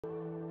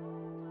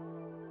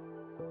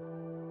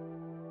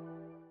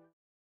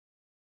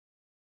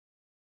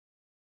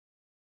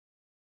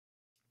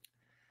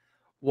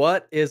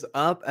What is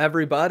up,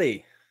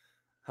 everybody?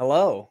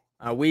 Hello.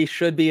 We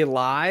should be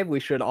live. We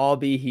should all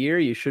be here.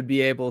 You should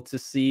be able to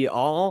see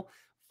all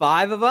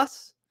five of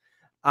us.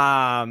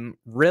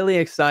 Really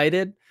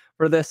excited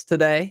for this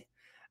today.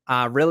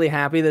 Really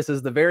happy. This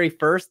is the very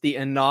first, the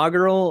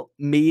inaugural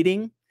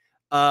meeting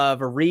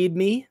of Read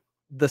Me,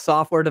 the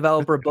Software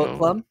Developer Book go.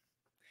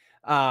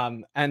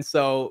 Club. And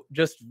so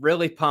just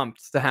really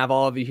pumped to have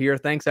all of you here.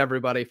 Thanks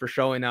everybody for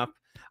showing up.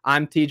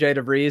 I'm TJ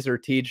DeVries, or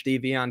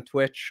TJDV on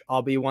Twitch.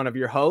 I'll be one of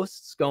your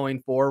hosts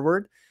going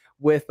forward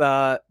with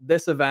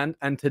this event.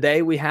 And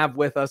today we have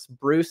with us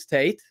Bruce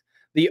Tate,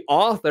 the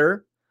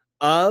author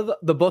of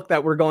the book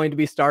that we're going to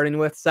be starting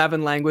with,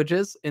 7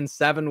 Languages in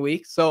 7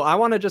 Weeks. So I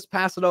want to just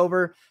pass it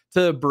over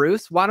to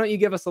Bruce. Why don't you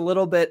give us a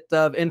little bit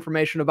of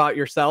information about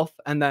yourself,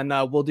 and then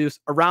we'll do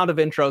a round of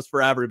intros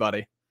for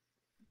everybody.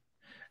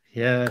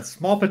 Yeah,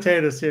 small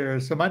potatoes here.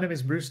 So my name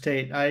is Bruce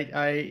Tate.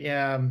 I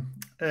am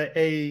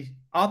a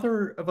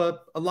author of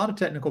a lot of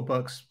technical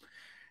books.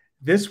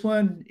 This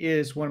one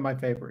is one of my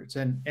favorites,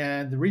 and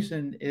the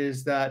reason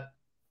is that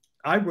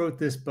I wrote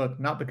this book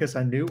not because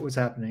I knew it was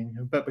happening,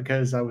 but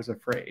because I was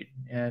afraid.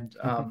 And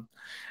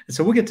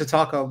so we'll get to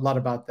talk a lot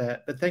about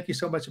that. But thank you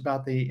so much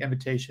about the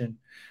invitation.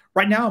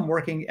 Right now, I'm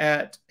working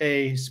at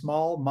a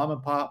small mom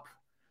and pop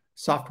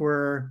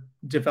software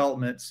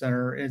development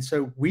center, and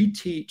so we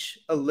teach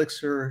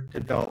Elixir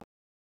development.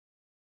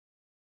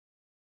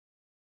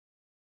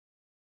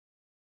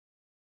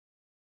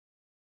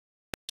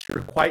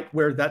 Sure, quite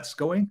where that's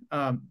going.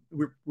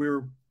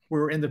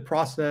 We're in the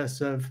process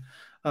of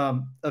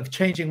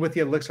changing with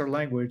the Elixir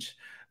language,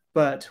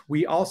 but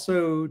we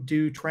also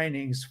do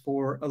trainings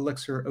for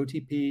Elixir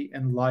OTP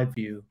and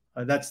LiveView.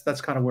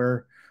 That's kind of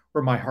where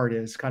my heart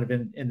is, kind of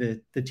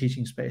in the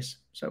teaching space.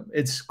 So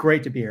it's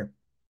great to be here.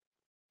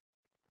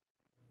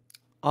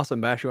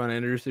 Awesome. Bash, you want to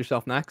introduce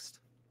yourself next?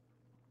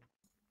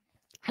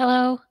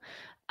 Hello.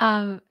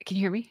 Can you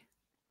hear me?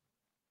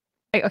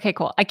 Okay,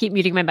 cool. I keep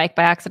muting my mic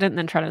by accident and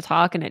then trying to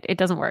talk, and it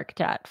doesn't work,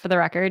 chat. For the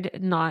record,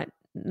 not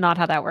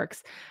how that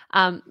works.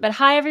 But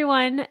hi,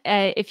 everyone.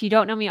 If you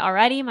don't know me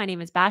already, my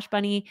name is Bash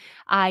Bunny.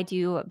 I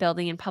do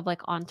building in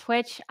public on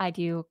Twitch. I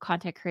do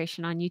content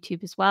creation on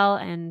YouTube as well,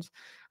 and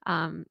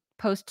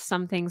post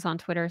some things on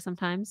Twitter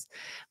sometimes.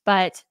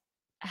 But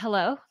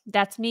hello,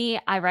 that's me.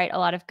 I write a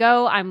lot of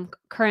Go. I'm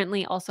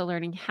currently also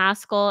learning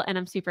Haskell, and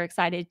I'm super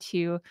excited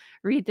to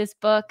read this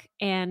book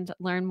and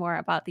learn more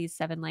about these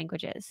 7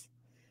 languages.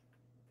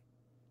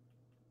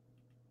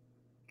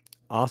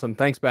 Awesome.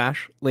 Thanks,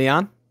 Bash.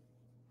 Leon?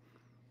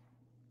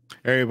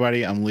 Hey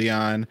everybody, I'm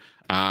Leon.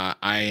 I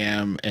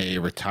am a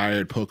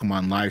retired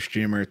Pokemon live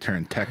streamer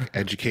turned tech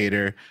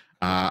educator.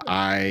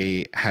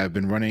 I have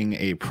been running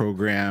a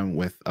program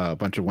with a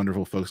bunch of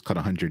wonderful folks called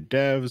 100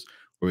 Devs,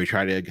 where we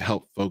try to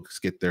help folks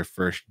get their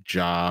first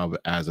job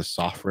as a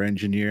software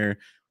engineer.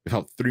 We've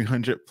helped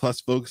 300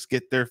 plus folks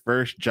get their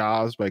first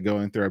jobs by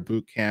going through our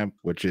boot camp,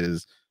 which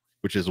is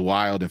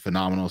wild and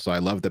phenomenal. So I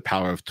love the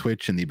power of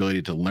Twitch and the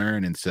ability to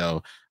learn. And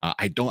so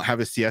I don't have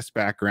a CS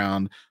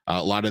background.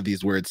 A lot of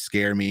these words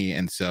scare me.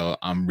 And so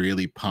I'm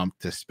really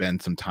pumped to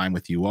spend some time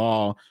with you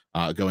all,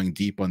 going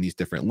deep on these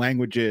different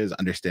languages,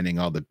 understanding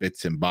all the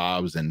bits and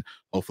bobs, and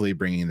hopefully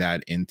bringing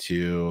that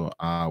into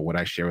what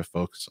I share with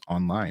folks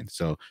online.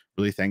 So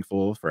really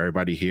thankful for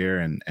everybody here.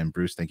 And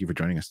Bruce, thank you for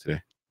joining us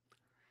today.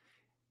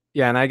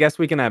 Yeah, and I guess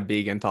we can have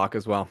Began talk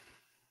as well.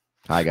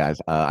 Hi guys,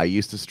 I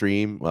used to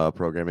stream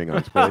programming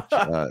on Twitch.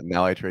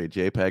 Now I trade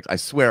JPEGs. I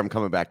swear I'm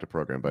coming back to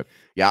program, but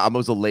yeah, I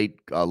was a late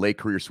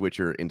career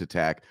switcher into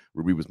tech.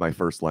 Ruby was my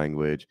first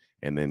language,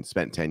 and then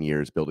spent 10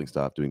 years building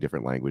stuff, doing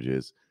different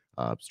languages,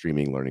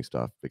 streaming, learning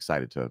stuff.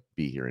 Excited to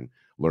be here and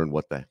learn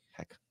what the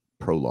heck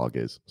Prolog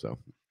is. So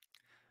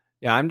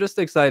yeah, I'm just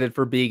excited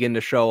for Began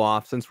to show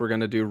off, since we're going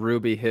to do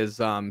Ruby,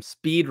 his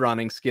speed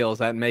running skills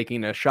at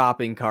making a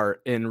shopping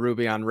cart in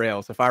Ruby on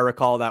Rails. If I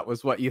recall, that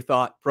was what you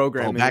thought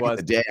programming back was.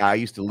 in the day, I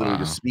used to literally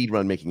just speed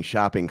run making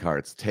shopping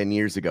carts 10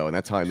 years ago, and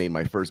that's how I made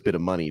my first bit of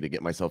money to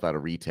get myself out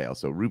of retail.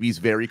 So Ruby's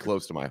very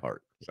close to my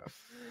heart. So.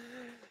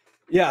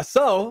 Yeah,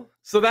 so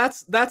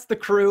that's the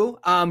crew.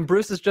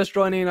 Bruce is just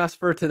joining us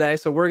for today,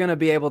 so we're going to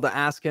be able to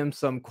ask him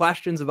some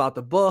questions about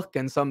the book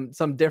and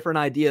some different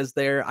ideas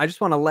there. I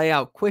just want to lay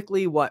out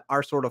quickly what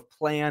our sort of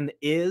plan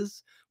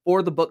is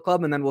for the book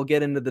club, and then we'll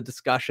get into the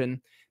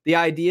discussion. The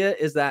idea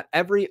is that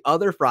every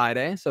other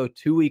Friday, so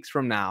 2 weeks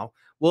from now,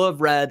 we'll have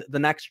read the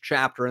next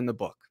chapter in the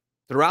book.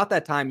 Throughout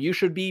that time, you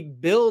should be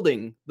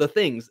building the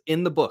things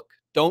in the book.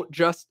 Don't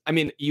just, I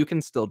mean, you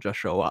can still just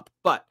show up,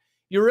 but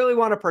you really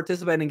want to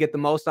participate and get the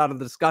most out of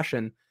the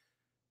discussion.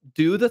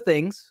 Do the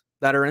things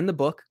that are in the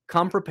book,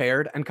 come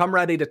prepared, and come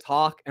ready to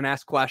talk and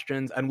ask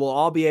questions, and we'll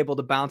all be able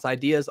to bounce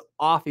ideas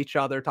off each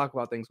other, talk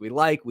about things we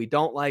like, we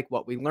don't like,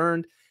 what we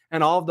learned,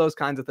 and all of those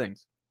kinds of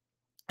things.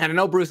 And I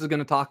know Bruce is going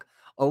to talk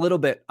a little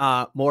bit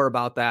more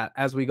about that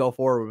as we go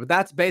forward, but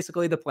that's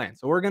basically the plan.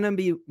 So we're going to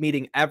be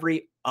meeting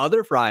every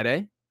other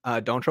Friday.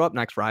 Don't show up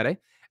next Friday.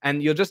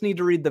 And you'll just need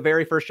to read the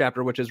very first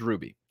chapter, which is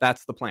Ruby.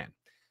 That's the plan.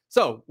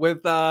 So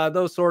with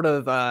those sort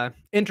of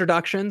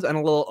introductions and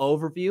a little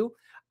overview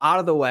out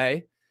of the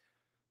way,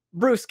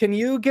 Bruce, can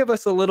you give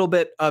us a little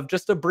bit of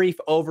just a brief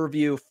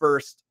overview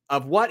first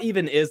of what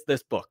even is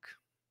this book?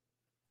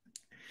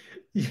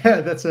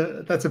 Yeah, that's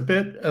a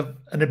bit of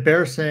an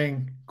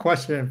embarrassing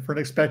question for an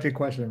expected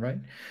question, right?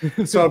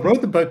 So I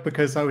wrote the book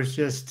because I was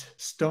just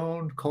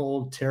stone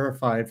cold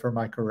terrified for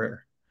my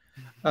career.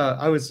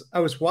 I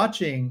was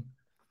watching.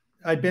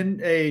 I'd been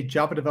a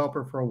Java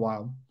developer for a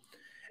while,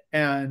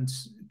 and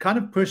kind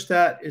of pushed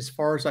that as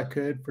far as I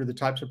could for the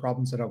types of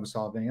problems that I was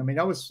solving. I mean,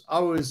 I was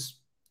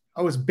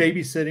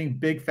babysitting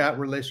big fat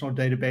relational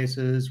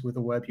databases with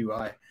a web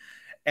UI,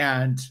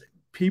 and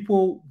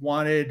people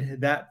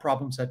wanted that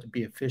problem set to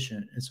be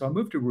efficient. And so I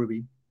moved to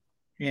Ruby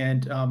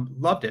and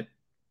loved it.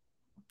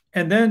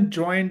 And then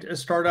joined a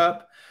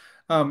startup,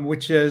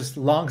 which has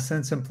long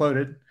since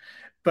imploded.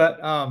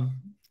 But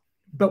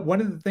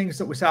one of the things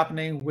that was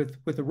happening with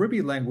the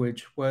Ruby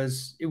language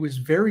was it was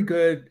very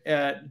good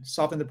at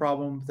solving the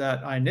problem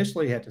that I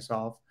initially had to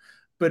solve,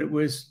 but it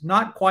was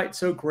not quite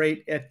so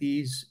great at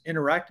these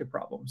interactive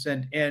problems.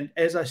 And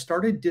as I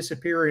started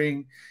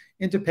disappearing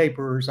into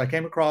papers, I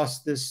came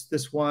across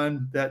this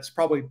one that's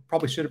probably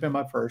should have been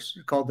my first,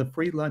 called "The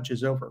Free Lunch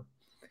is Over,"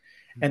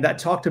 and that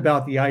talked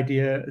about the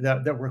idea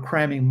that we're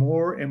cramming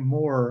more and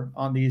more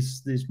on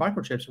these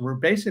microchips. We're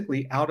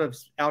basically out of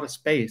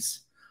space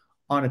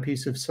on a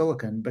piece of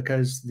silicon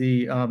because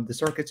the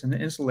circuits and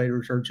the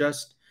insulators are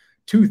just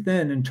too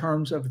thin in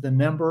terms of the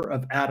number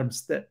of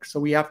atoms thick. So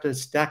we have to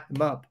stack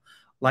them up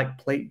like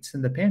plates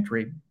in the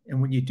pantry.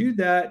 And when you do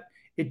that,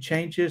 it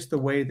changes the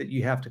way that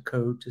you have to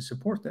code to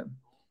support them.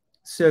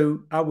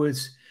 So I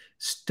was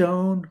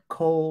stone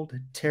cold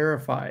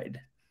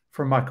terrified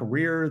for my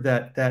career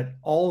that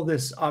all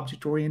this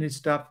object-oriented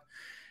stuff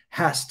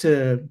has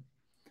to,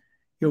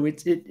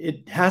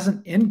 it has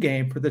an end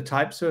game for the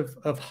types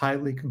of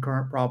highly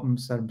concurrent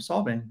problems that I'm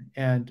solving.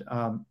 And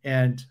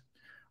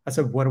I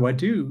said, what do I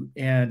do?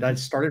 And I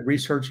started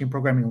researching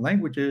programming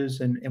languages,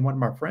 and one of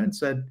my friends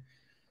said,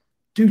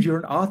 dude, you're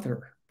an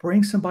author.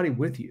 Bring somebody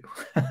with you.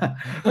 I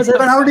said,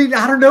 but I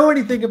don't know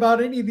anything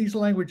about any of these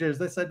languages.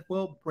 They said,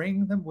 well,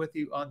 bring them with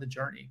you on the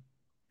journey.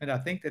 And I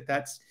think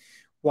that's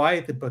why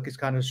the book has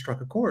kind of struck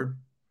a chord.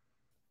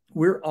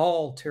 We're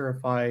all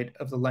terrified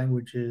of the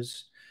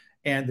languages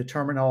and the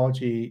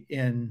terminology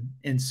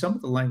in some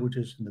of the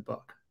languages in the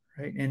book,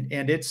 right?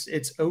 And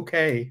it's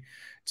okay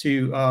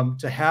to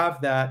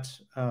have that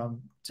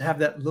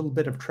little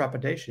bit of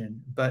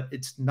trepidation, but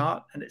it's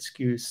not an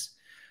excuse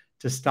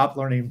to stop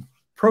learning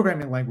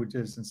programming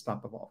languages and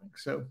stop evolving.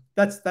 So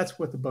that's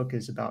what the book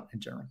is about in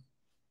general.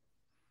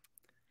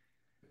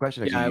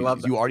 Question, actually, I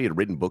love you already had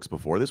written books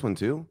before this one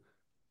too?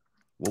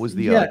 What was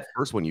the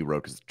first one you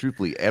wrote? Because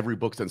truthfully, every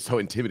book sounds so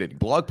intimidating.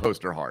 Blog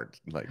posts are hard.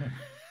 Like,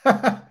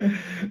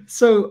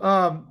 so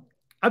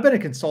I've been a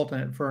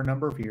consultant for a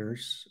number of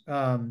years.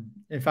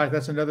 In fact,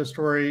 that's another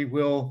story.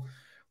 We'll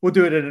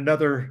do it in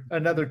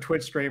another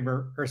Twitch stream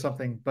or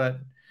something. But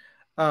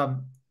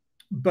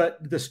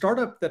the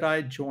startup that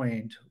I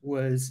joined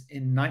was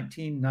in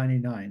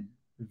 1999,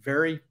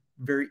 very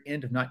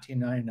end of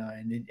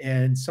 1999.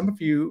 And some of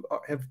you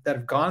that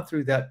have gone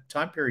through that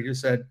time period, you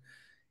said,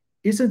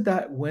 isn't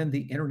that when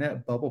the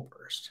internet bubble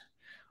burst?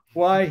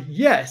 Why,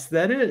 yes,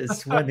 that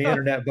is when the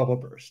internet bubble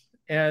burst.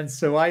 And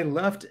so I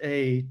left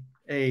a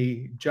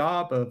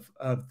job of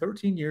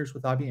 13 years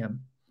with IBM,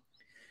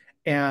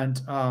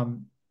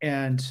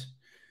 and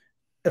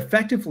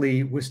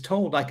effectively was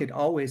told I could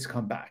always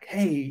come back.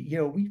 Hey,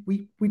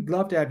 we'd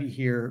love to have you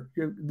here.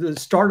 The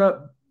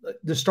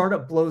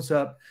startup blows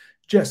up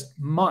just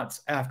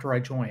months after I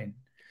joined.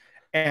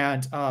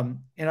 And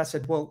I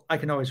said, well, I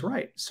can always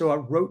write. So I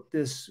wrote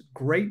this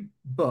great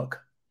book,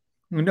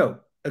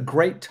 a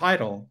great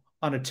title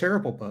on a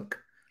terrible book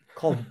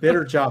called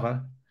Bitter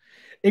Java.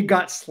 It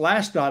got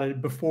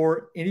slashdotted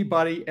before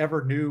anybody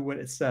ever knew what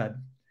it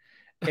said.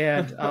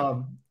 And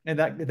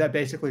that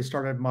basically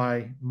started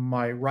my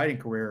writing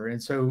career.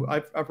 And so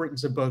I've written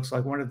some books.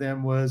 Like one of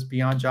them was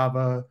Beyond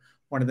Java.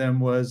 One of them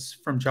was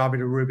From Java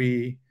to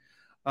Ruby.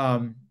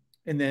 And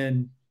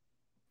then,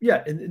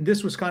 and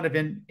this was kind of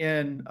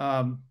in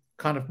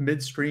kind of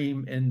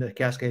midstream in the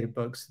cascade of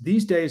books.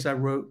 These days I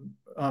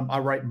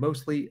write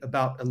mostly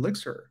about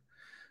Elixir,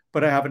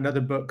 but I have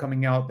another book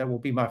coming out that will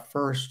be my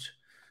first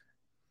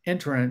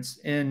entrance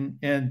in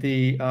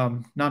the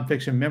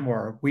nonfiction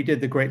memoir. We Did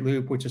the Great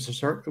Loop, which is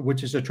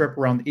a trip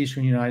around the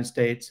eastern United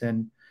States,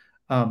 and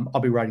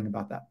I'll be writing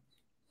about that.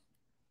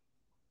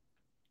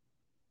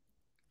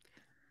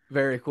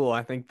 Very cool.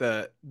 I think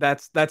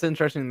that's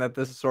interesting that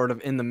this is sort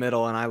of in the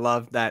middle, and I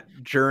love that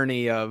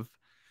journey of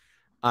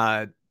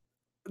the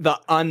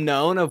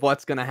unknown of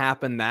what's going to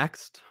happen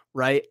next,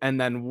 right? And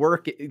then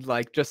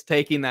like just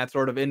taking that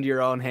sort of into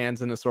your own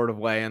hands in a sort of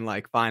way, and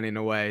like finding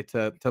a way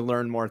to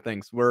learn more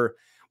things.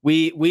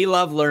 We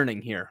love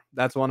learning here.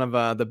 That's one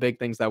of the big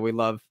things that we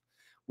love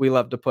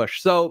to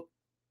push. So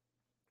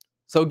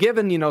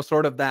given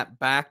sort of that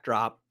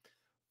backdrop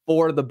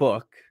for the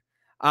book,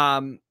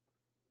 I'm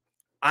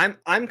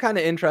kind of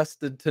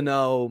interested to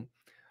know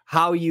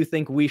how you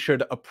think we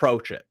should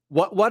approach it.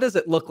 What does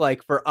it look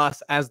like for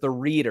us as the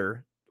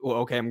reader? well,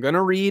 okay, I'm going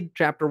to read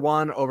chapter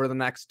 1 over the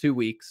next 2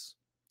 weeks.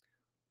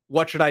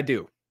 What should I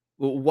do?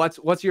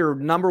 What's your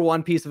number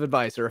one piece of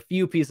advice, or a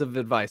few pieces of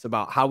advice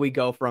about how we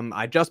go from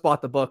I just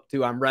bought the book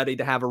to I'm ready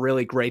to have a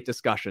really great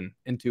discussion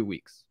in 2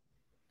 weeks?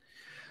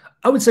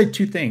 I would say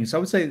two things. I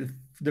would say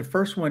the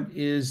first one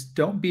is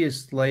don't be a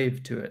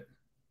slave to it,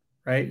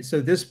 right?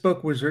 So this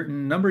book was written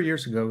a number of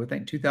years ago. I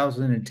think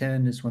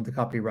 2010 is when the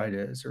copyright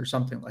is, or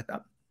something like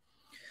that.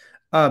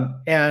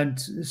 And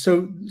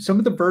so some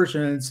of the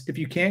versions, if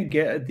you can't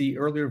get the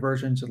earlier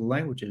versions of the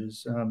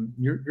languages,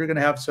 you're going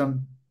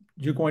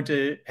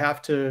to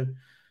have to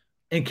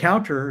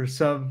encounter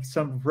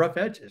some rough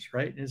edges,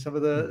 right? And some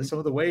of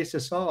the ways to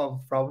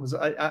solve problems.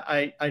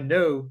 I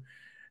know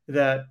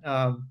that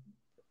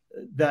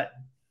that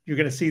you're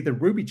going to see the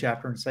Ruby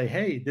chapter and say,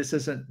 hey, this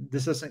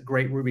isn't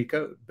great Ruby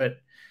code. But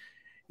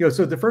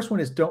so the first one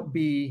is don't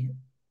be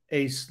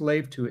a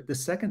slave to it. The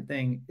second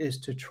thing is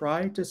to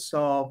try to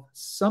solve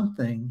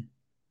something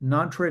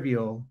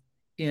non-trivial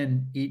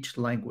in each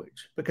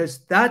language,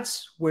 because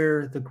that's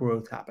where the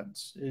growth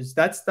happens.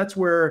 That's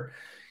where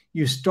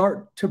you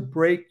start to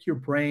break your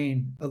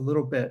brain a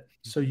little bit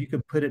so you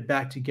can put it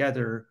back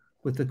together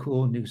with the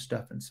cool new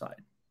stuff inside.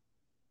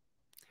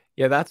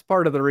 Yeah, that's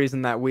part of the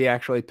reason that we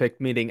actually picked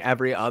meeting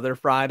every other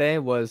Friday,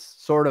 was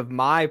sort of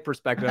my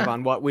perspective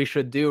on what we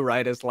should do,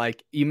 right? Is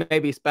like, you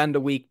maybe spend a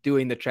week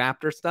doing the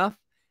chapter stuff.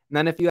 And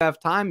then if you have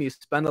time, you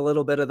spend a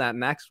little bit of that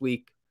next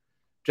week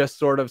just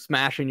sort of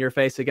smashing your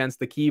face against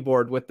the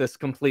keyboard with this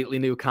completely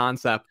new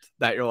concept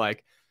that you're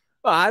like,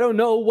 well, I don't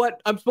know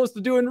what I'm supposed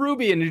to do in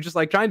Ruby. And you just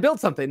like try and build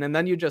something. And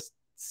then you just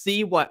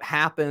see what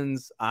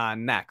happens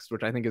next,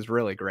 which I think is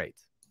really great.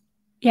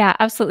 Yeah,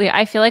 absolutely.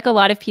 I feel like a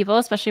lot of people,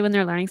 especially when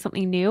they're learning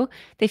something new,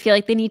 they feel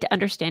like they need to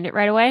understand it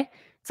right away.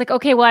 It's like,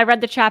 okay, well, I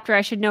read the chapter,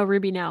 I should know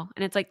Ruby now.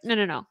 And it's like,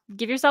 no.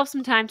 Give yourself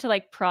some time to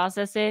like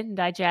process it and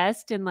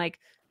digest and like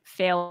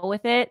fail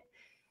with it.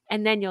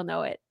 And then you'll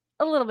know it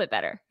a little bit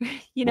better.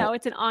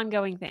 It's an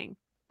ongoing thing.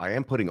 I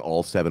am putting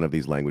all 7 of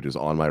these languages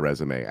on my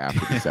resume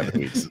after the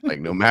 7 weeks. Like,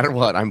 no matter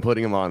what, I'm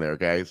putting them on there.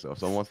 Okay. So if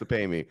someone wants to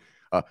pay me.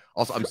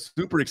 Also, I'm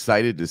super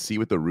excited to see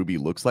what the Ruby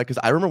looks like, because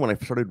I remember when I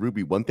started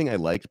Ruby, one thing I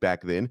liked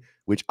back then,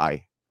 which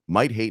I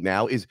might hate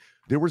now, is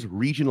there was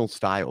regional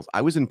styles. I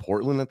was in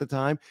Portland at the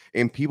time,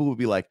 and people would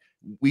be like,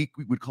 we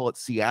would call it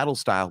Seattle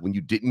style when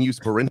you didn't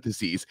use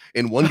parentheses.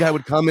 And one guy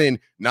would come in,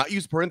 not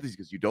use parentheses,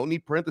 because you don't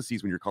need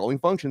parentheses when you're calling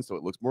functions, so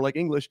it looks more like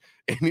English.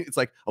 And it's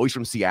like, oh, he's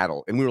from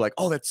Seattle. And we were like,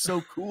 oh, that's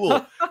so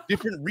cool.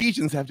 Different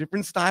regions have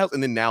different styles.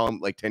 And then now I'm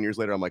like 10 years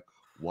later, I'm like,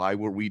 why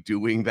were we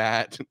doing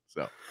that?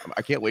 So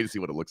I can't wait to see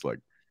what it looks like.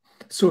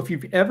 So if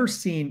you've ever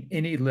seen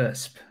any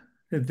Lisp,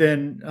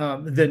 then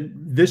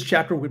this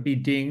chapter would be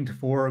dinged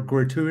for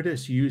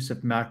gratuitous use of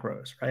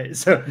macros, right?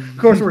 So of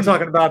course we're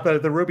talking about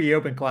the Ruby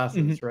open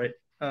classes, right?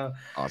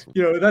 Awesome.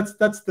 That's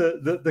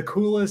the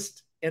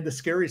coolest and the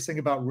scariest thing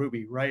about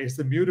Ruby, right? Is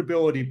the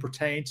mutability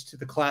pertains to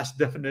the class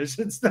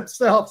definitions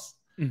themselves.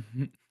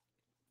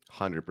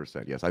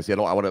 100%. Yes, I see. I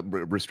want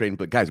to restrain,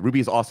 but guys, Ruby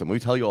is awesome. Let me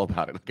tell you all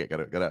about it. Okay,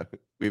 gotta.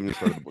 We haven't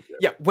started the book yet.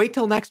 Yeah, wait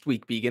till next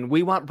week, Began.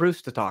 We want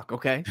Bruce to talk.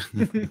 Okay.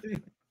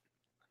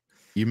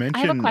 You mentioned. I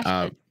have a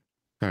question.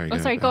 Sorry.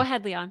 Sorry. Go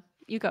ahead, Leon.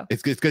 You go.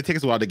 It's going to take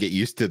us a while to get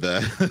used to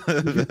the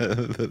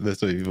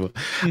sort of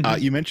people.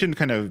 You mentioned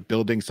kind of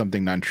building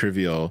something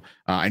non-trivial.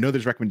 I know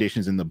there's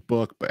recommendations in the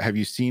book, but have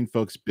you seen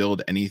folks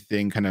build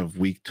anything kind of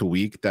week to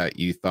week that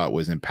you thought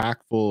was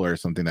impactful or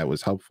something that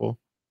was helpful?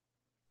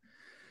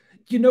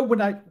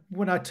 When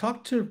I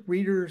talk to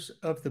readers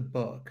of the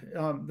book,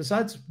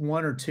 besides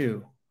one or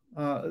two,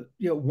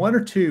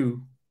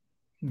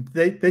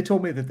 they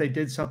told me that they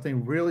did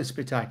something really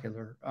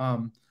spectacular.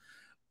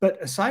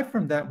 But aside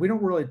from that, we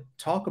don't really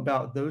talk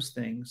about those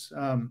things.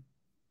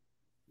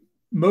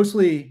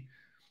 Mostly,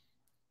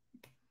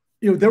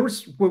 there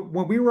was,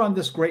 when we were on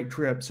this great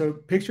trip, so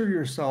picture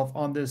yourself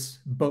on this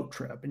boat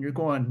trip and you're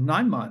going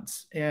 9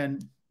 months,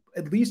 and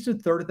at least a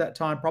third of that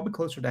time, probably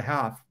closer to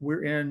half,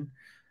 we're in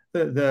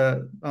at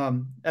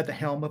the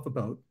helm of a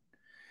boat.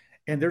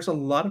 And there's a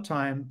lot of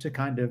time to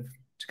kind of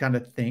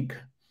think.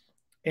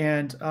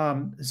 And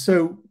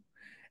so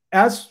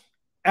as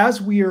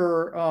we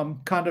are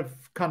kind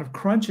of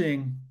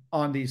crunching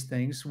on these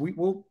things, we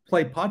will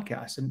play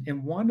podcasts.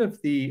 And one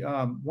of the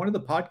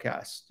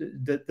podcasts,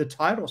 the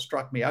title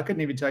struck me. I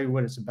couldn't even tell you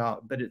what it's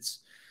about, but it's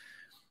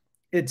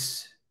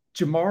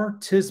Jamar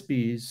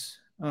Tisby's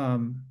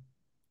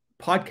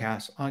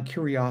podcast on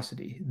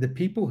curiosity, the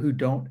people who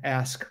don't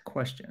ask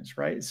questions,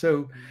 right?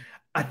 So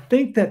I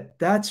think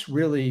that's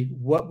really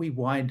what we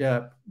wind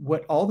up,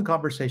 what all the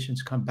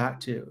conversations come back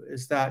to,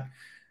 is that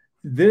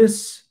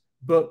this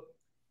book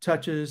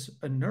touches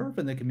a nerve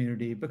in the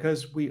community,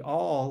 because we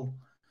all,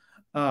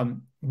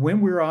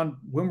 when we're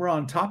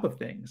on top of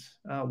things,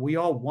 we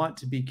all want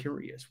to be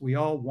curious. We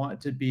all want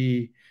to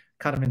be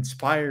kind of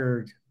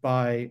inspired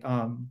by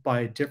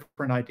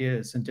different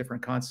ideas and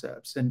different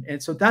concepts.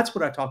 And so that's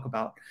what I talk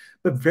about.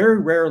 But very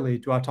rarely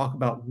do I talk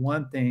about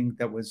one thing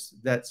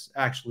that's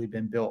actually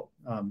been built.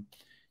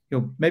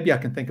 Maybe I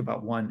can think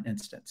about one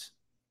instance.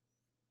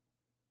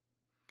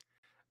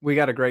 We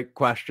got a great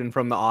question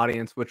from the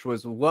audience, which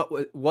was,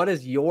 what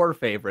is your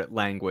favorite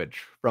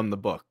language from the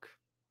book?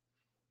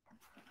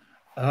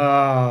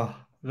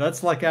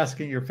 That's like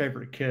asking your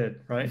favorite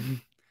kid, right?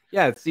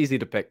 Yeah, it's easy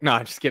to pick. No,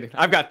 I'm just kidding.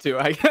 I've got two.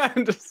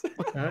 I'm just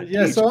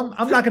yeah, so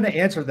I'm not going to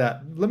answer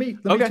that. Let me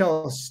Okay.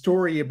 tell a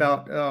story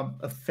about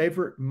a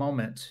favorite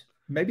moment,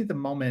 maybe the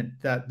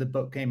moment that the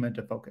book came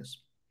into focus.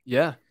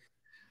 Yeah.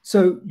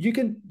 So you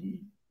can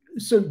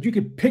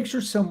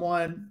picture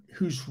someone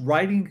who's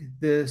writing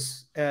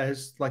this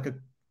as like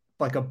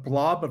a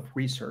blob of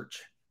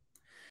research,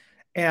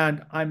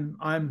 and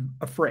I'm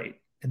afraid,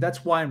 and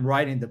that's why I'm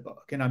writing the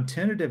book, and I'm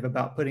tentative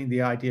about putting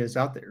the ideas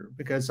out there,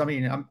 because I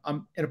mean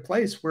I'm in a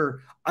place where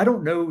I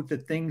don't know the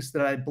things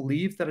that I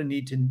believe that I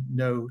need to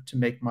know to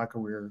make my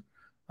career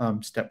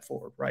step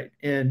forward, right?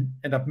 And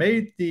I've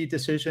made the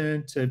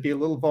decision to be a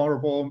little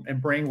vulnerable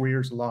and bring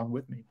readers along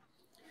with me.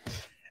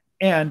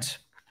 And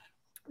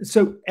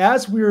so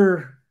as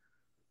we're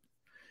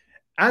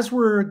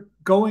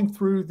going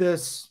through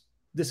this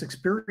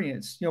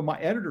experience, you know, my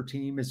editor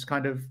team is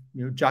kind of,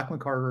 you know, Jacqueline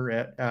Carter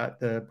at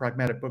the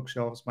Pragmatic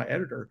Bookshelves, my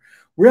editor.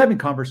 We're having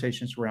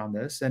conversations around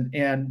this,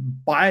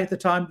 and by the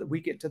time that we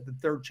get to the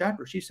third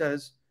chapter, she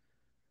says,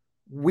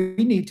 we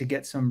need to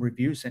get some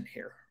reviews in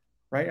here,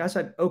 right? I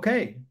said,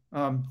 okay,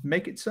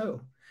 make it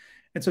so.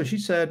 And so she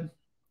said,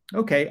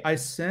 okay,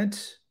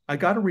 I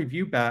got a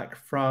review back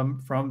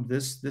from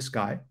this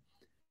guy.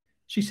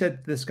 She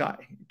said this guy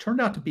turned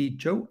out to be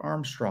Joe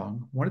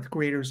Armstrong, one of the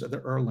creators of the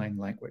Erlang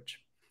language,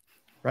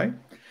 right?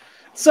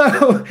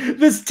 So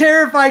this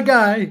terrified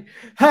guy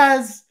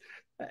has,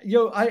 you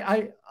know,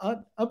 I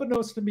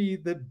unbeknownst to me,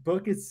 the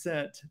book is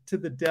sent to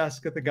the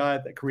desk of the guy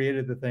that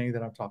created the thing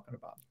that I'm talking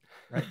about,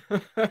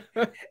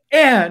 right?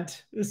 And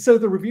so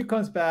the review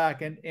comes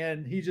back,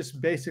 and he just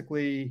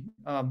basically,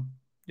 you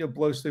know,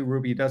 blows through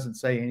Ruby. He doesn't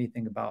say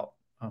anything about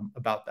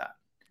that.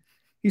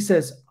 He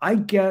says, I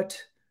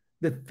get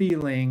the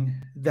feeling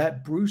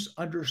that Bruce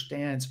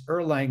understands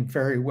Erlang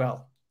very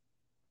well.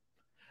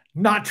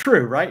 Not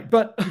true, right?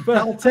 But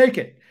I'll take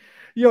it.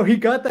 You know, he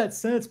got that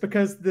sense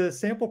because the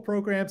sample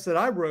programs that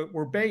I wrote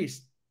were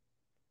based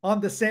on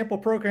the sample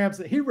programs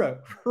that he wrote,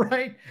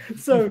 right?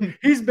 So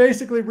he's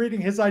basically reading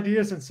his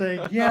ideas and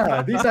saying,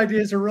 yeah, these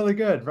ideas are really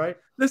good, right?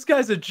 This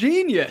guy's a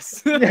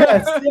genius.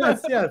 Yes.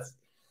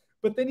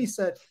 But then he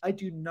said, I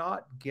do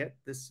not get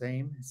the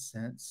same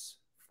sense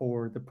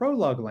for the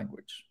Prolog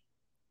language.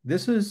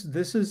 This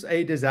is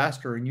a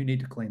disaster, and you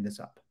need to clean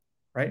this up,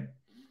 right?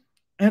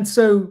 And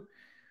so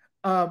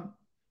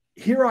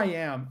here I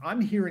am. I'm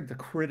hearing the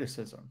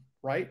criticism,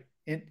 right?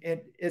 And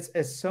it's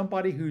as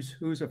somebody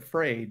who's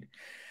afraid,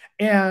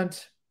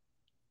 and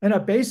I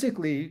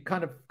basically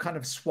kind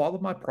of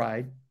swallowed my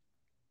pride,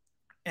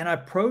 and I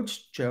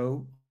approached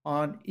Joe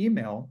on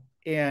email,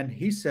 and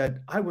he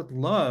said, I would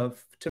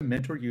love to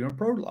mentor you in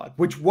Prolog,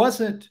 which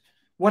wasn't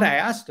what I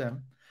asked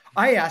him.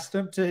 I asked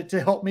him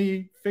to help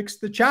me fix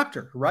the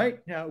chapter,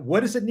 right? Now, what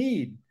does it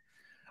need?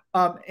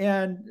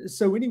 And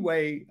so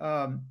anyway,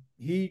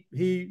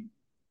 he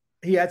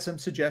had some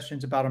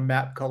suggestions about a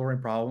map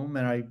coloring problem,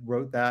 and I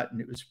wrote that, and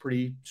it was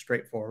pretty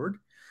straightforward.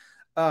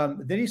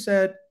 Then he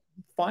said,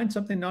 find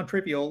something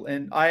non-trivial,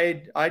 and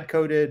I'd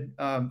coded,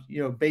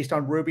 you know, based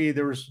on Ruby.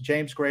 There was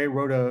James Gray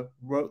wrote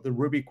the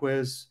Ruby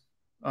quiz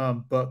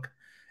book,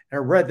 and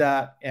I read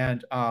that,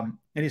 and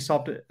he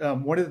solved it.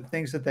 One of the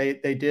things that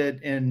they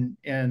did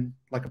in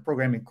like a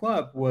programming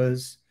club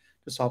was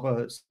to solve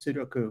a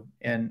Sudoku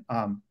in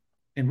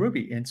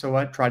Ruby, and so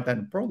I tried that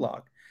in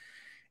Prolog.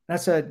 And I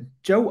said,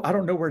 Joe, I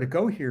don't know where to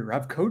go here.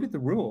 I've coded the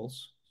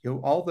rules, you know,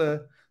 all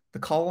the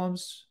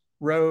columns,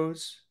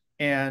 rows,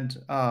 and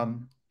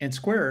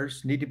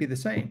squares need to be the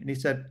same. And he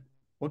said,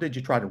 well, did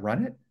you try to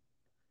run it?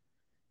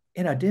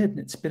 And I did, and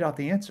it spit out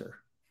the answer.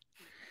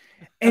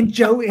 And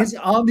Joe is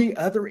on the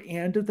other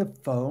end of the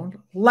phone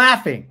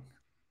laughing,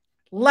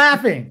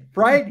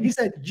 right? He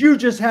said, you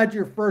just had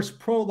your first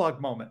Prolog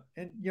moment.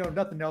 And, you know,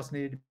 nothing else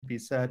needed to be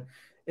said.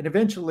 And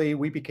eventually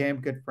we became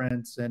good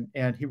friends,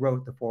 and he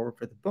wrote the foreword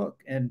for the book,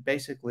 and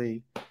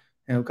basically,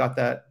 you know, got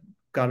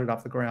it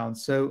off the ground.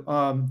 So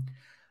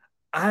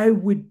I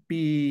would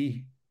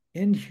be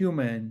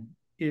inhuman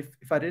if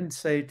I didn't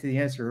say to the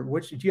answer,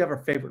 do you have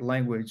a favorite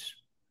language?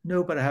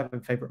 No, but I have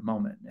a favorite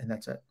moment, and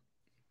that's it.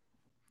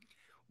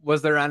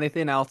 Was there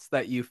anything else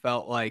that you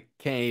felt like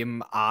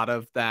came out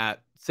of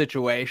that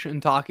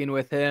situation, talking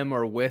with him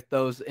or with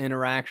those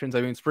interactions?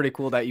 I mean, it's pretty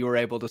cool that you were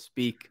able to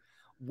speak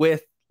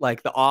with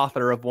like the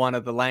author of one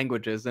of the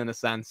languages, in a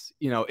sense,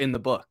 you know, in the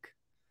book.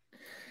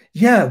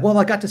 Yeah, well,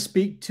 I got to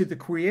speak to the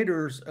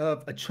creators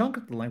of a chunk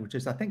of the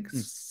languages. I think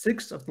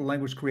 6 of the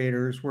language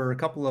creators, where a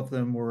couple of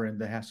them were in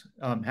the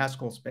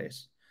Haskell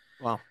space.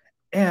 Wow.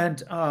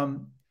 And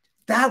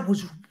that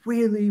was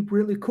really,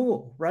 really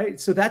cool, right?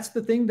 So that's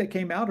the thing that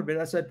came out of it.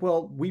 I said,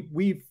 well,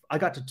 I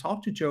got to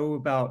talk to Joe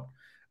about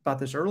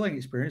this Erlang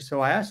experience. So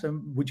I asked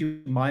him, would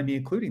you mind me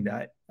including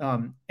that?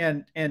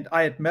 And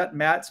I had met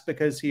Matt's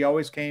because he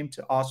always came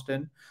to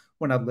Austin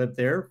when I lived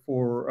there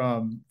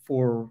for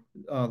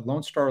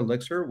Lone Star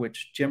Elixir,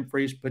 which Jim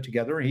Freeze put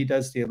together, and he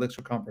does the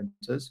Elixir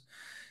conferences.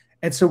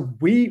 And so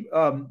we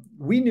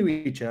knew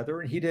each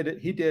other, and he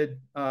did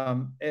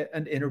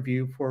an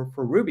interview for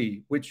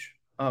Ruby, which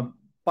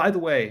by the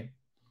way,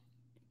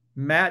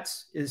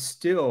 Matt's is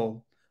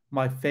still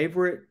my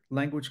favorite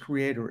language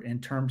creator in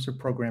terms of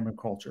programming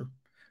culture.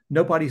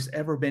 Nobody's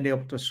ever been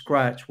able to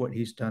scratch what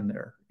he's done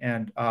there,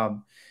 and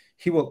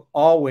he will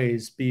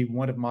always be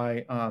one of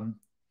my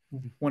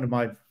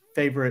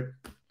favorite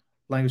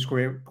language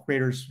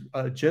creators,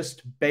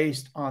 just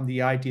based on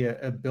the idea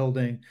of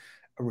building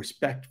a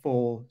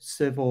respectful,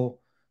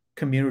 civil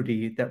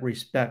community that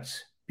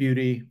respects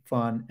beauty,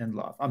 fun, and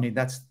love. I mean,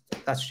 that's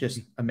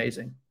just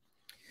amazing.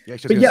 Yeah,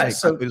 but yeah,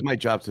 so it is my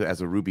job to,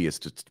 as a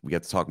Rubyist, we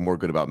get to talk more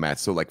good about Matt.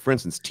 So, like, for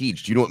instance, Tej,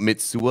 do you know what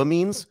Mitsuwa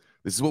means?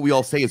 This is what we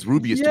all say as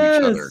Rubyist to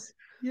each other.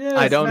 Yes,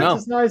 I don't know.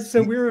 Matt's is nice,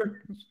 so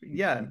we're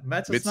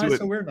Matt's is nice,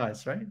 so we're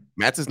nice, right?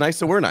 Matt's is nice,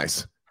 so we're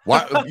nice.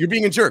 Why you're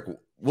being a jerk?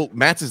 Well,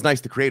 Matt's is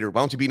nice, the creator.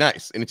 Why don't you be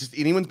nice? And it's just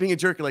anyone's being a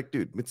jerk. You're like,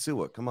 dude,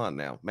 Mitsuwa, come on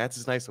now. Matt's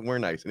is nice and we're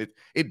nice, and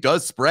it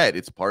does spread.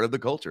 It's part of the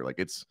culture. Like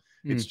it's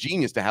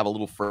genius to have a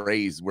little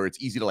phrase where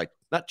it's easy to like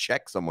not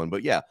check someone,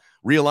 but yeah,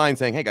 realign,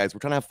 saying, hey guys, we're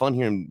trying to have fun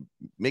here and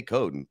make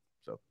code. And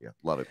so yeah,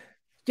 love it.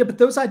 Yeah, but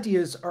those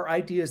ideas are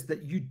ideas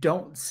that you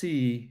don't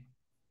see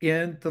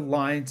in the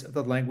lines of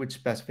the language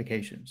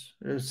specifications.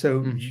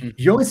 So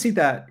you only see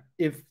that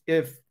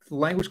if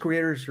language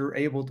creators are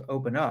able to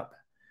open up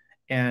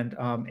and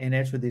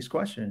answer these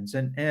questions,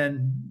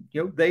 and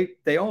you know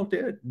they all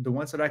did, the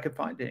ones that I could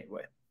find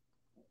anyway.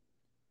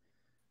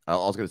 I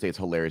was going to say it's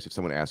hilarious if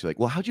someone asks you like,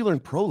 well, how'd you learn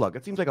Prolog?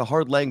 That seems like a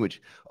hard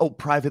language. Oh,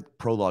 private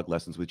Prolog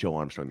lessons with Joe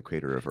Armstrong, the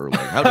creator of Erlang.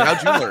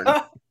 How'd you learn?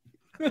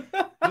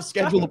 Just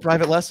schedule a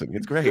private lesson.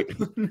 It's great.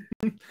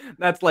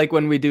 That's like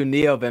when we do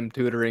NeoVim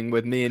tutoring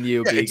with me and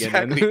you. Yeah,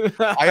 exactly.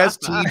 I ask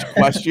Tej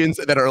questions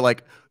that are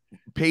like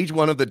page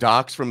 1 of the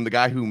docs from the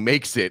guy who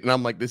makes it, and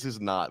I'm like, you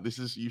should not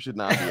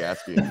be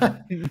asking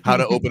how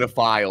to open a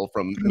file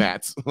from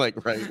Matt's.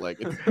 Like, right,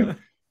 like,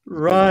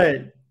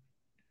 right.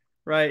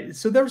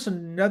 So there was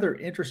another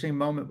interesting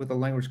moment with the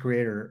language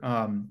creator.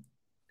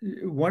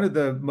 One of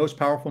the most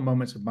powerful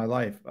moments of my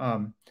life.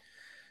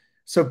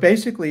 So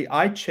basically,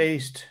 I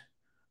chased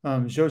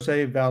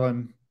Jose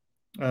Valim,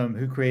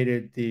 who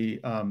created the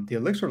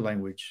Elixir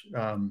language,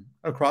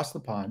 across the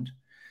pond,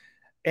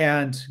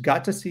 and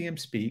got to see him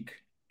speak.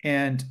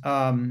 And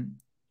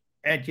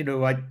you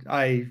know,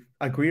 I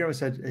greeted him and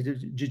said,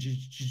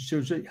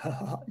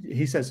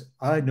 he says,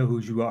 I know who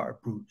you are,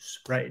 Bruce,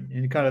 right?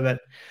 And kind of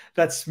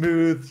that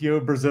smooth, you know,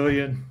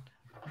 Brazilian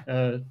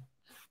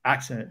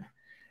accent.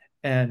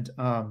 And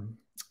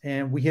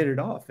we hit it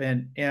off.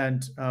 And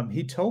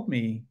he told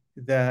me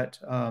that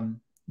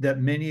that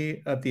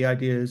many of the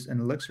ideas in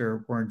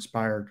Elixir were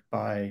inspired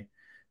by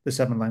the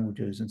 7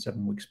 Languages in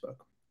 7 Weeks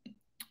book.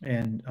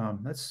 And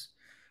that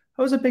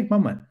was a big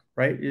moment,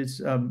 right?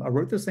 I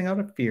wrote this thing out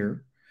of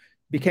fear,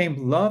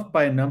 became loved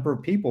by a number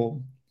of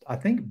people, I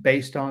think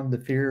based on the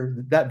fear,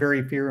 that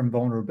very fear and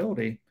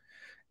vulnerability,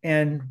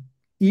 and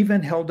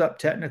even held up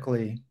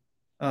technically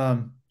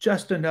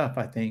just enough,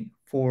 I think,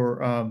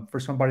 for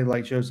somebody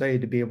like Jose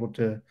to be able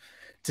to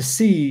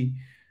see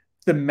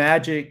the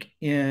magic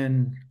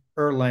in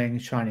Erlang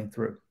shining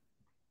through.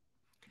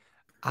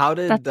 How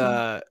did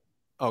go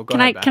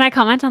ahead, can I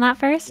comment on that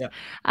first? Yeah.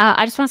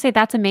 I just want to say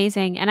that's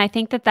amazing. And I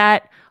think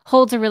that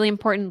holds a really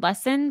important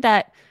lesson,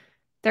 that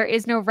there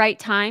is no right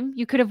time.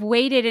 You could have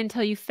waited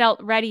until you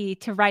felt ready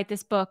to write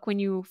this book, when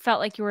you felt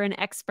like you were an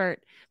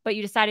expert, but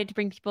you decided to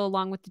bring people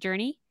along with the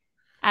journey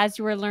as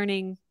you were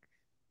learning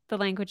the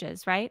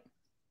languages, right?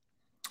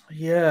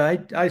 Yeah,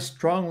 I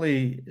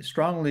strongly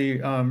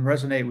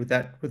resonate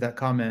with that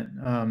comment.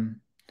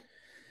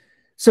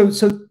 So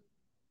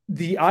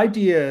the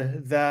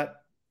idea that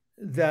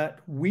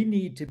we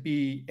need to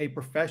be a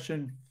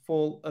profession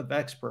full of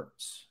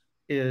experts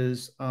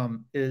is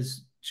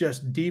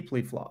just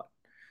deeply flawed.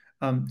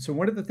 So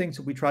one of the things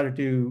that we try to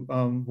do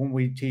when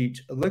we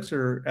teach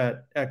Elixir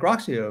at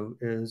Groxio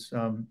is,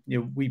 you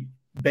know, we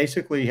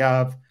basically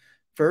have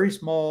very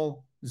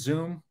small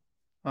Zoom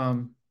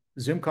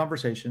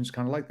conversations,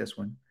 kind of like this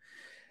one,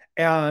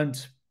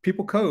 and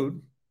people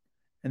code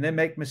and they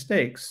make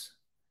mistakes.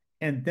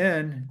 And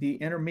then the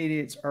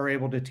intermediates are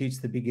able to teach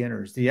the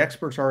beginners. The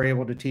experts are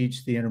able to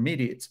teach the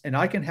intermediates. And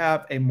I can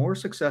have a more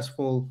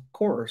successful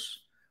course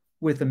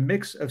with a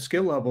mix of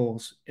skill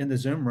levels in the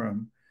Zoom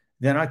room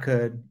than I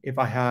could if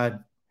I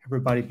had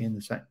everybody being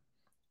the same.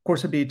 Of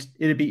course,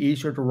 it'd be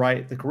easier to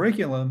write the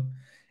curriculum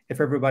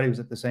if everybody was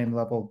at the same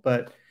level.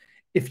 But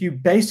if you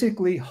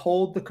basically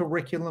hold the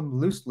curriculum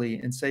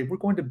loosely and say, we're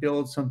going to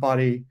build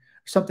something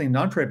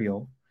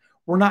non-trivial,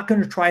 we're not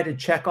going to try to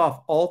check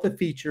off all the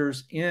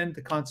features in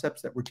the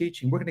concepts that we're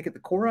teaching. We're going to get the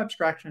core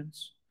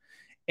abstractions,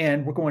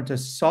 and we're going to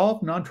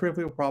solve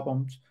non-trivial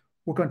problems.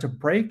 We're going to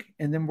break,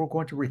 and then we're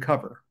going to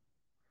recover,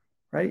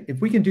 right? If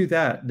we can do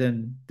that,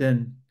 then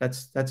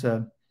that's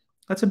the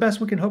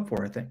best we can hope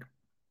for, I think.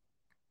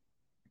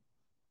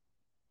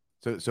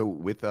 So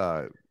with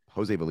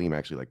Jose Valim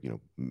actually, like, you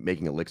know,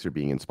 making Elixir,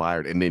 being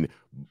inspired, and then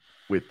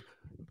with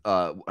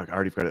I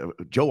already forgot,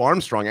 Joe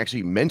Armstrong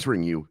actually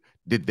mentoring you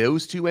Did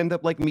those two end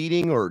up like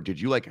meeting, or did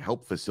you like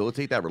help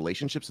facilitate that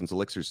relationship since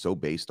Elixir is so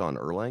based on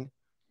Erlang?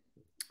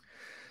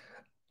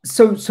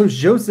 So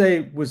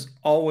Jose was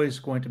always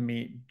going to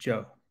meet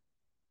Joe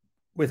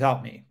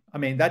without me. I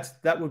mean,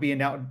 that would be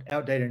an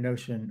outdated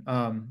notion.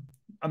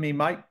 I mean,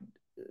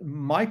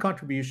 my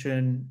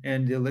contribution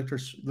in the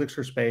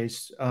Elixir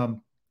space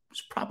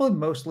was probably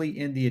mostly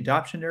in the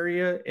adoption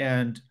area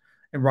and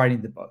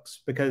writing the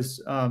books,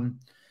 because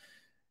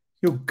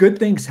good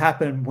things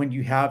happen when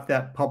you have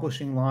that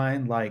publishing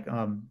line. Like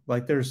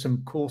there's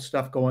some cool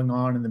stuff going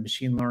on in the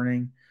machine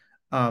learning,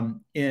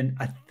 and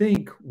I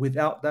think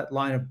without that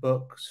line of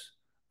books,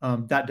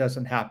 that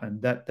doesn't happen.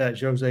 That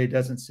Jose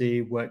doesn't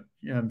see what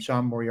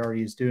Sean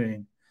Moriarty is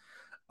doing.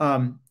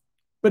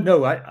 But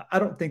no, I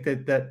don't think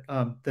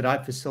that I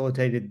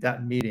facilitated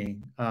that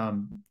meeting.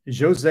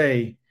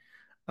 Jose,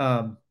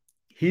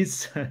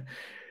 he's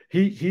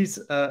he's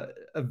a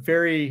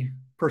very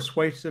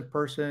persuasive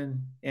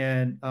person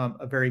and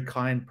a very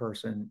kind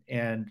person,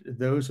 and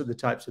those are the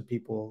types of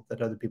people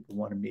that other people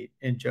want to meet.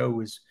 And Joe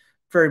was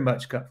very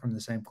much cut from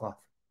the same cloth.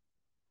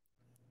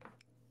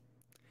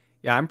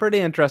 Yeah, I'm pretty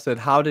interested.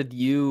 How did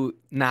you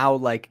now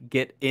like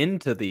get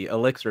into the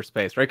Elixir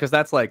space, right? Because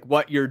that's like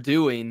what you're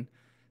doing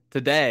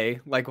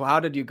today. Like, how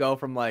did you go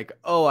from like,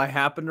 oh, I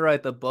happened to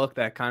write the book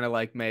that kind of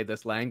like made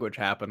this language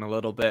happen a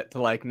little bit,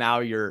 to like now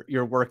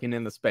you're working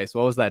in the space?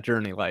 What was that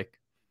journey like?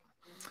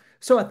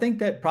 So I think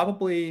that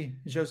probably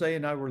Jose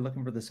and I were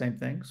looking for the same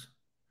things.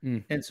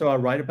 And so I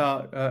wrote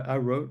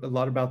a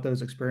lot about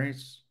those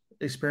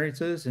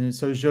experiences. And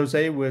so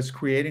Jose was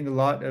creating a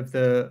lot of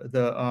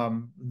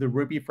the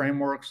Ruby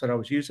frameworks that I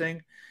was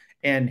using,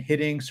 and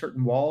hitting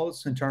certain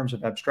walls in terms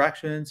of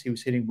abstractions. He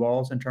was hitting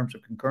walls in terms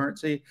of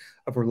concurrency,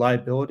 of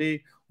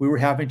reliability. We were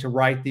having to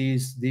write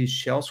these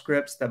shell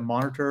scripts that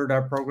monitored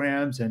our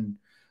programs, and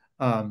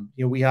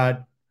we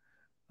had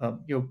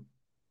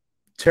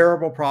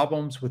terrible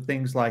problems with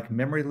things like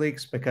memory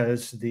leaks,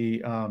 because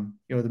the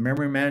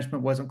memory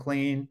management wasn't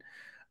clean.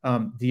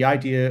 The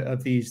idea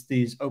of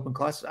these open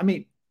classes. I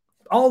mean,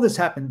 all this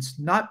happens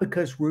not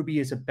because Ruby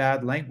is a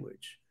bad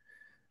language,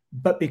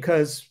 but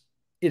because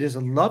it is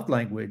a loved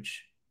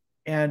language,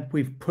 and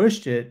we've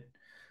pushed it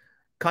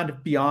kind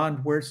of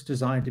beyond where it's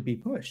designed to be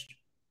pushed.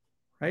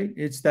 Right?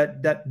 It's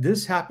that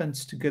this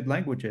happens to good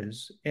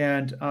languages,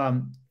 and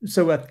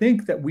so I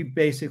think that we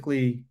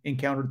basically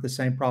encountered the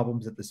same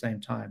problems at the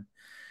same time.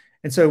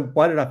 And so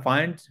why did I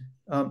find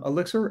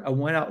Elixir? I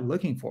went out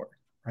looking for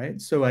it, right?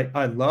 So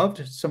I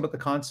loved some of the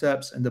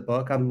concepts in the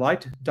book. I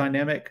liked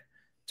dynamic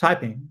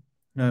typing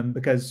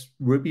because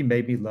Ruby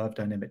made me love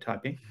dynamic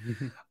typing.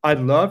 I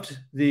loved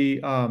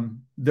the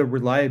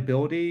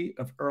reliability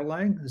of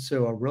Erlang,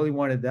 so I really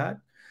wanted that.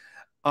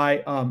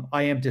 I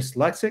am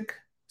dyslexic,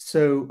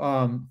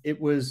 so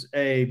it was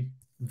a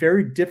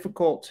very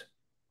difficult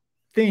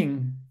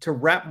thing to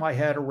wrap my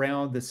head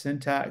around the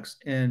syntax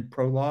in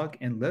Prolog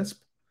and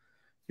Lisp.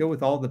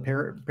 With all the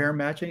pair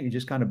matching, it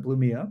just kind of blew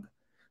me up.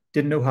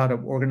 Didn't know how to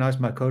organize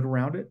my code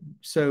around it.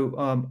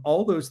 So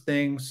all those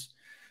things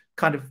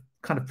kind of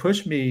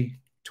pushed me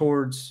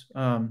towards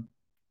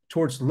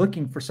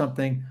looking for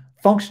something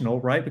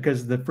functional, right?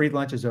 Because the free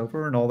lunch is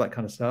over and all that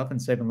kind of stuff,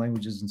 and 7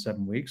 languages in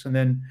 7 weeks. And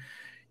then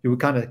you would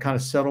kind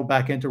of settle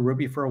back into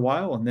Ruby for a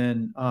while, and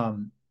then I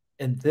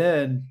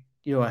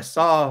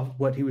saw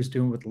what he was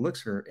doing with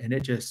Elixir, and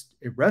it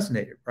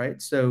resonated,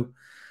 right? So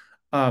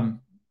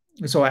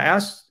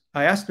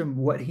I asked him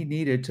what he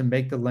needed to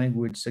make the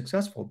language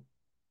successful.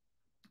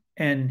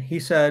 And he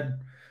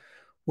said,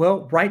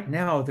 well, right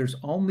now there's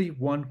only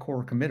one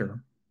core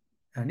committer.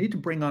 I need to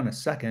bring on a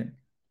second.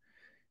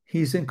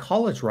 He's in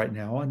college right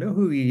now. I know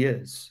who he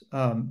is,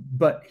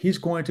 but he's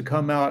going to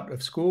come out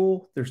of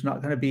school. There's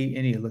not going to be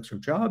any Elixir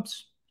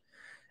jobs,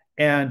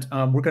 and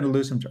we're going to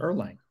lose him to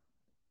Erlang.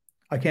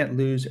 I can't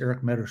lose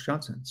Eric Meadows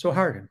Johnson. So I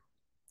hired him.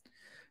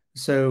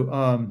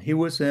 So he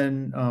was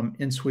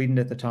in Sweden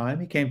at the time.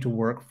 He came to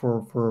work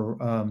for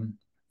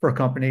a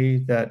company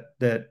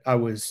that I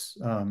was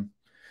in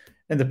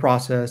the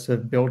process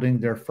of building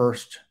their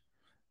first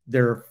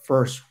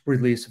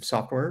release of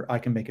software. I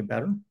Can Make It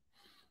Better,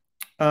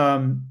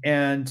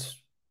 and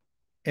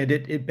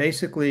it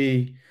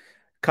basically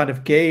kind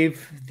of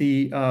gave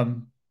the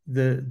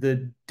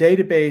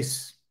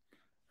database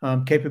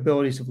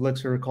capabilities of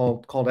Elixir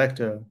called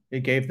Ecto.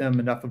 It gave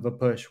them enough of a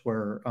push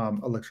where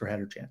Elixir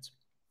had a chance.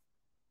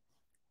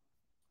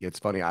 Yeah, it's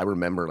funny. I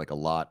remember like a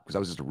lot because I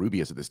was just a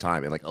Rubyist at this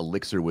time, and like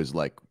Elixir was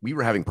like, we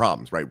were having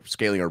problems, right?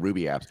 Scaling our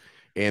Ruby apps.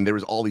 And there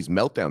was all these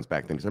meltdowns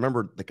back then. Because I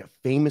remember like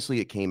famously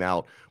it came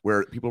out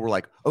where people were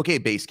like, okay,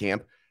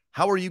 Basecamp,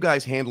 how are you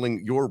guys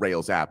handling your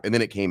Rails app? And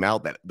then it came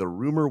out that the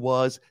rumor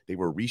was they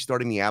were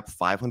restarting the app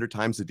 500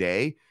 times a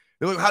day.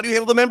 They're like, how do you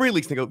handle the memory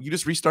leaks? And they go, you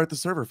just restart the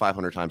server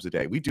 500 times a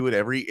day. We do it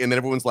and then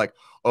everyone's like,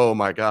 oh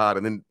my God.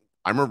 And then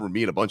I remember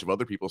me and a bunch of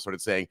other people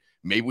started saying,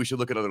 maybe we should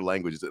look at other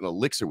languages. And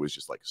Elixir was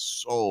just like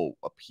so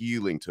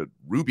appealing to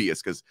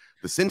Rubyists because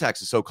the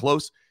syntax is so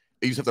close.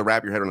 You just have to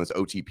wrap your head around this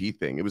OTP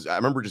thing. I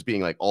remember just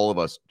being like all of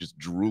us just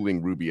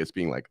drooling Rubyists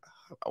being like,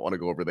 I want to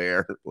go over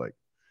there. Like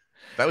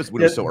that was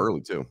when it was so early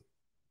too.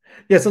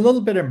 Yeah, it's a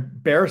little bit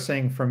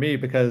embarrassing for me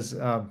because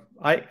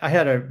I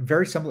had a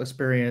very similar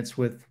experience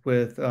with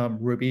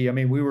Ruby. I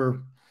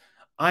mean,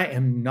 I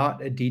am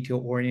not a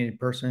detail-oriented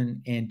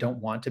person and don't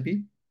want to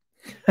be.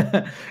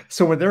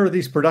 So when there are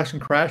these production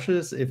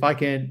crashes, if I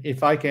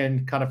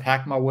can kind of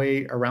hack my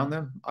way around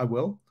them, I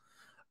will.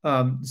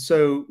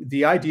 So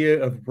the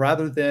idea of,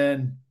 rather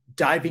than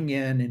diving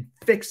in and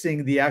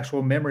fixing the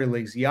actual memory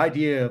leaks, the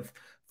idea of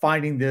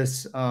finding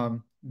this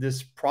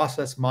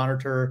process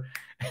monitor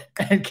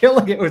and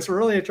killing it was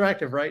really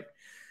attractive, right?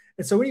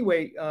 And so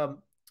anyway,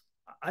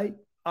 I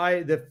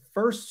the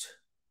first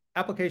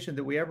application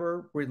that we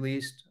ever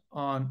released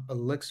on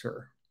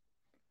Elixir,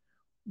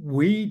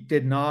 we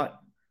did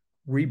not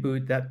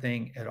reboot that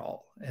thing at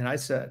all. And I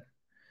said,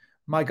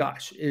 my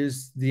gosh,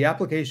 is the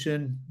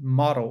application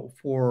model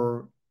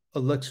for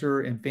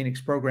Elixir and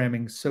Phoenix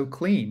programming so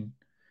clean?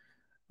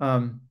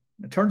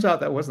 It turns out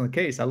that wasn't the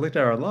case. I looked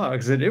at our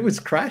logs and it was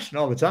crashing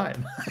all the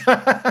time.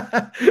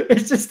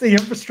 It's just the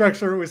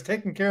infrastructure was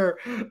taking care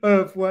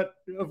of what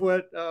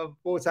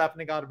was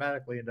happening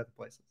automatically in other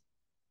places.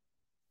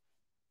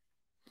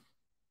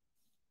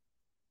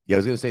 Yeah, I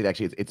was going to say,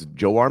 actually, it's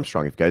Joe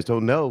Armstrong. If you guys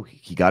don't know,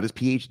 he got his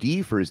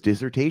PhD for his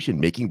dissertation,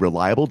 making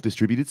reliable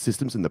distributed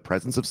systems in the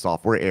presence of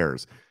software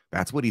errors.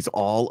 That's what he's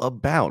all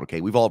about.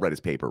 Okay, we've all read his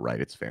paper, right?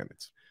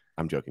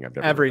 I'm joking. I've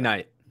never every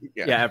night.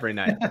 Yeah, every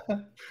night.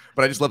 But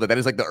I just love that. That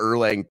is like the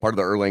Erlang part of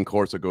the Erlang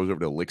course that goes over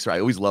to Elixir.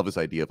 I always love this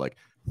idea of like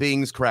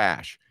things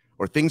crash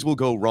or things will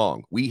go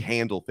wrong. We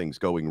handle things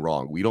going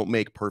wrong. We don't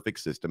make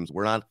perfect systems.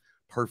 We're not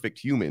perfect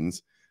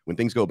humans. When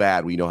things go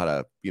bad, we know how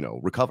to,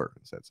 recover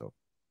instead. So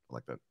I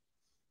like that.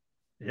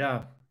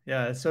 Yeah.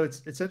 Yeah. So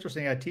it's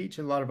interesting. I teach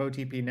a lot of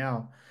OTP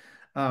now.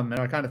 And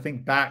I kind of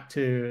think back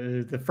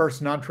to the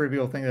first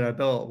non-trivial thing that I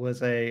built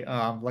was like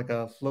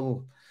a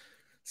little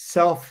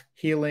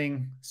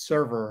self-healing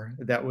server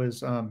that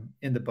was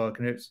in the book,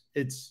 and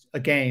it's a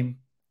game,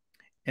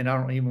 and I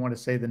don't even want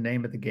to say the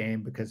name of the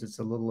game because it's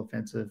a little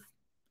offensive.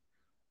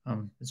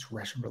 It's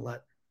Russian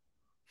roulette.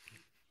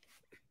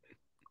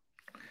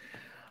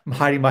 I'm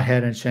hiding my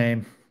head in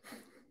shame.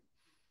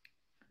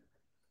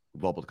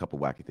 We've all built a couple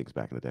wacky things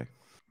back in the day.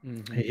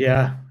 Mm-hmm.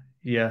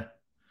 Yeah.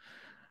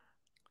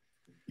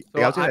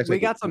 So we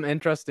got some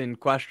interesting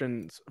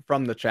questions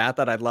from the chat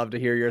that I'd love to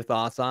hear your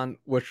thoughts on,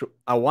 which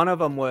one of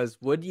them was,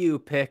 would you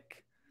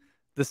pick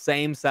the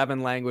same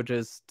 7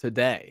 languages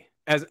today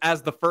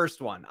as the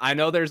first one? I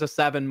know there's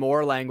 7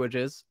 more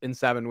languages in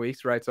 7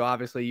 weeks, right? So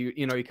obviously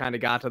you kind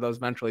of got to those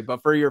eventually,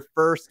 but for your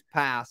first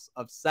pass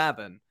of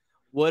 7,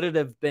 would it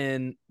have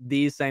been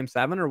these same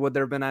 7, or would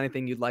there have been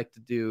anything you'd like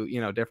to do,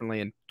 differently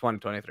in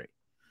 2023?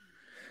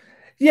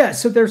 Yeah,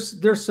 so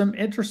there's some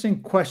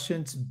interesting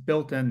questions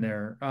built in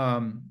there.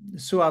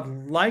 So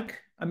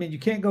you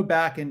can't go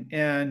back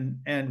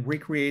and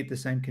recreate the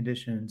same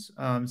conditions.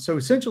 So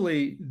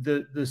essentially,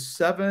 the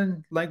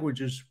 7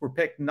 languages were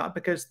picked not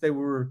because they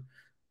were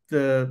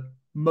the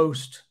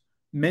most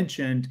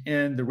mentioned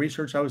in the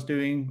research I was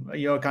doing.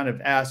 I kind of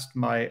asked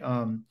my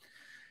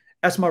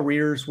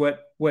readers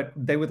what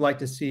they would like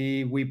to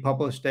see. We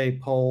published a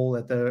poll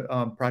at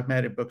the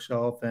Pragmatic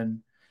Bookshelf, and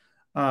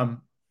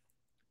but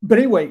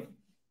anyway.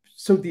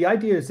 So the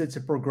idea is it's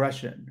a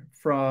progression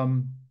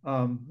from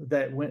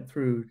that went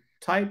through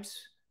types,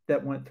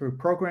 that went through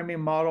programming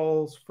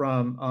models,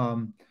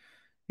 from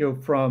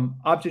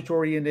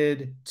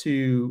object-oriented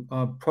to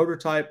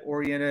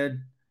prototype-oriented,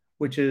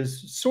 which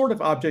is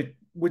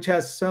which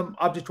has some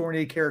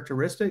object-oriented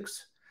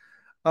characteristics,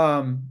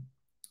 and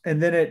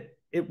then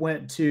it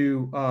went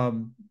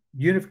to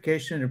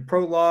unification and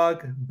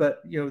Prolog.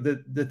 But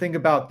the thing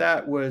about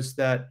that was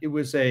that it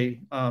was a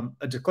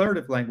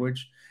declarative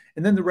language.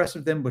 And then the rest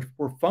of them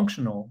were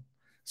functional,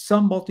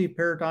 some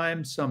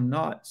multi-paradigm, some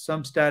not,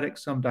 some static,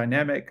 some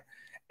dynamic.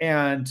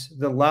 And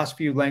the last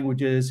few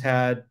languages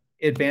had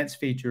advanced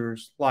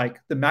features like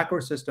the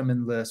macro system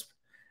in Lisp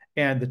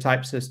and the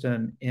type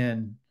system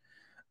in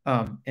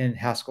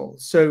Haskell.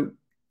 So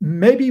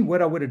maybe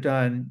what I would have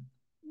done.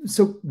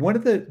 So one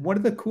of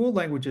the cool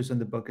languages in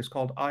the book is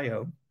called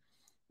IO.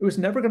 It was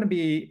never going to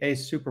be a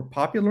super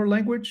popular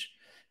language,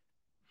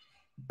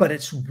 but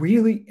it's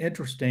really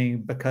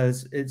interesting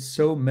because it's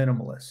so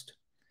minimalist.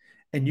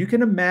 And you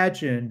can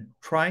imagine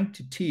trying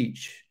to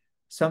teach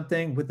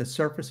something with the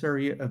surface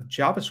area of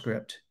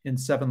JavaScript in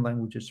 7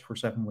 languages for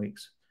 7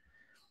 weeks.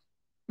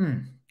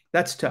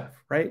 That's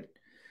tough, right?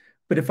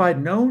 But if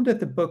I'd known that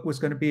the book was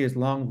going to be as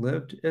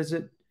long-lived as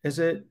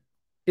it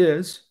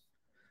is,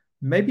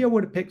 maybe I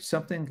would have picked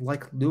something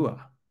like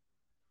Lua.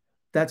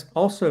 That's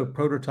also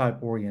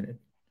prototype-oriented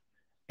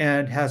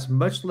and has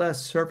much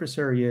less surface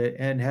area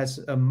and has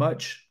a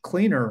much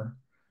cleaner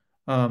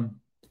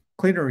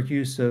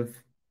use of,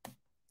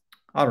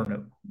 I don't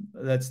know.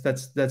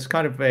 That's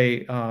kind of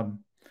a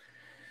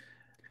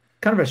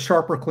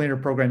sharper, cleaner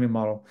programming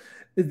model.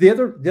 The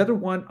other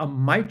one I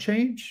might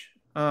change.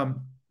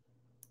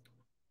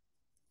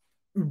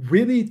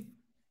 Really,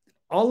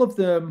 all of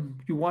them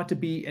you want to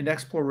be an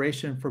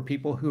exploration for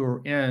people who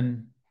are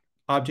in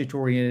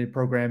object-oriented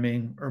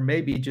programming, or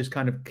maybe just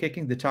kind of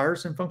kicking the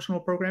tires in functional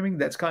programming.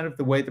 That's kind of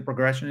the way the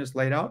progression is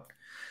laid out.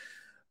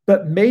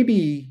 But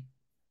maybe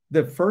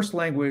the first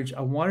language,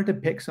 I wanted to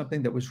pick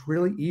something that was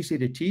really easy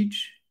to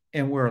teach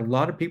and where a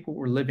lot of people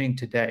were living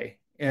today.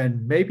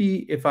 And maybe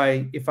if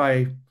I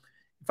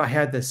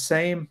had the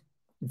same,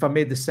 if I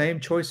made the same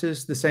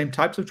choices, the same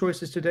types of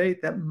choices today,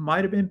 that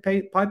might have been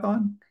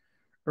Python,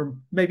 or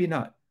maybe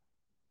not.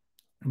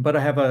 But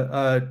I have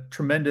a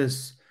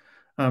tremendous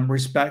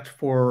respect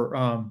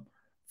for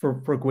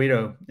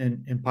Guido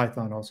in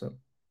Python also.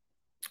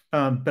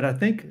 But I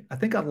think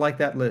I like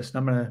that list.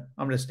 I'm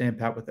gonna stand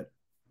pat with it.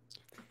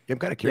 Yeah, I'm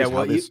kind of curious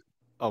how this.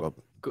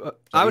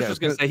 I was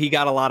just gonna say he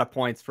got a lot of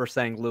points for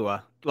saying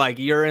Lua. Like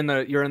you're in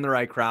the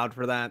right crowd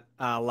for that.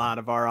 A lot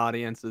of our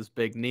audience is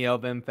big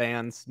NeoVim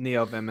fans.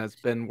 NeoVim has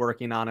been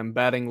working on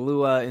embedding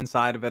Lua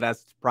inside of it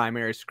as its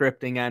primary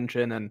scripting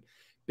engine and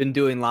been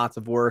doing lots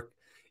of work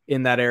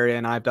in that area.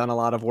 And I've done a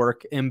lot of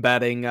work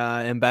embedding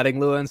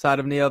Lua inside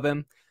of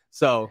NeoVim.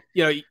 So,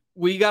 you know,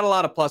 we got a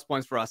lot of plus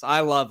points for us.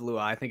 I love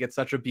Lua. I think it's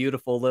such a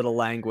beautiful little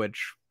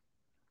language.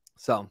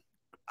 So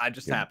I'm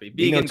just happy.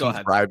 Vegan, go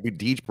ahead.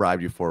 Deej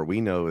bribed you for it.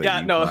 We know that.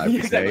 Yeah, no,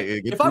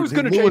 exactly. If I was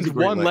going to change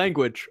one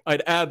language,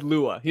 I'd add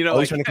Lua. You know,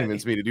 always trying to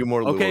convince me to do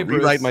more Lua. Okay,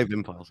 rewrite my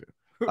Vim files here.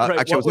 Right.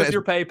 Actually, what was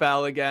your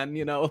PayPal again?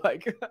 You know,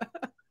 like,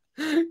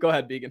 go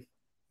ahead, Vegan.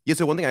 Yeah,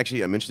 so one thing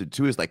actually I'm interested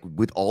too is like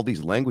with all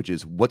these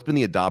languages, what's been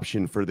the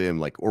adoption for them?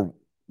 Like, or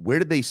where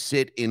did they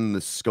sit in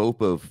the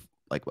scope of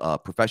like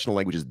professional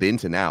languages then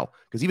to now?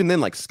 Because even then,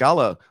 like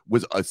Scala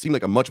was seemed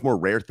like a much more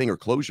rare thing, or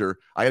Clojure.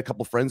 I had a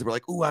couple friends that were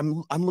like, "Oh,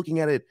 I'm looking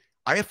at it."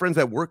 I have friends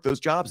that work those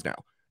jobs now,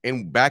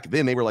 and back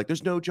then they were like,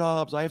 "There's no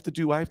jobs. I have to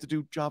do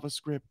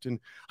JavaScript, and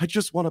I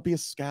just want to be a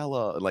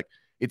Scala." Like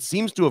it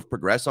seems to have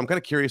progressed. So I'm kind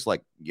of curious,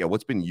 like, yeah,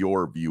 what's been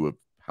your view of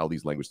how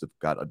these languages have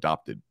got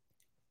adopted?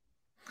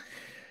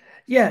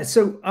 Yeah,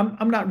 so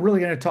I'm not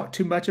really going to talk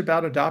too much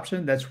about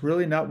adoption. That's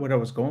really not what I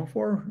was going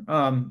for.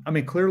 I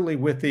mean, clearly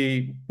with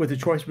the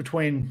choice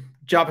between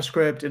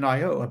JavaScript and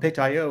IO, I picked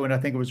IO, and I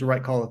think it was the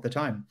right call at the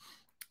time.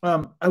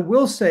 I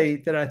will say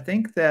that I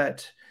think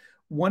that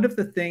one of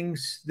the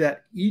things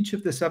that each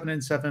of the 7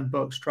 and 7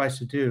 books tries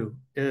to do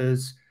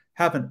is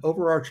have an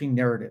overarching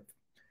narrative.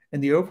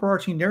 And the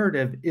overarching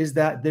narrative is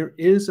that there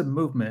is a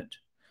movement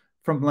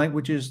from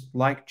languages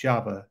like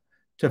Java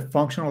to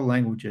functional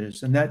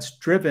languages, and that's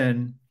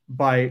driven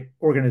by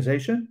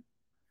organization,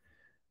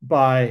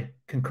 by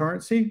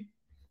concurrency,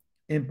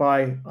 and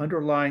by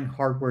underlying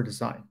hardware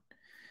design.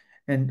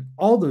 And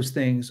all those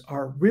things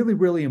are really,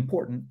 really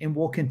important and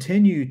will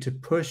continue to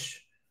push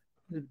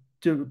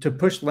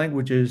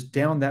languages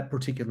down that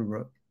particular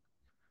road.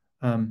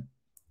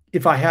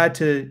 If I had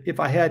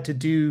to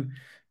do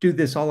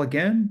this all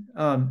again,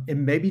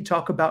 and maybe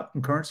talk about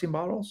concurrency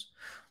models,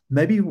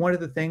 maybe one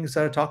of the things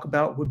that I talk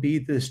about would be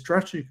the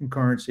structured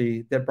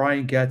concurrency that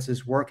Brian Getz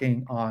is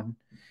working on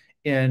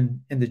in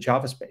the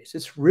Java space.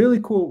 It's really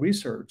cool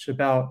research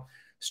about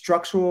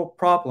structural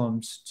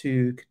problems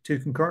to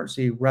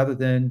concurrency rather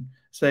than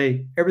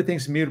say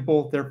everything's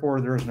immutable,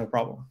 therefore there is no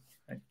problem.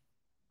 Right?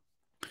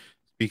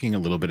 Speaking a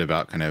little bit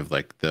about kind of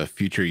like the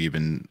future you've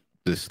been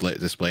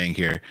displaying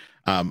here,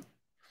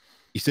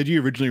 you said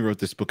you originally wrote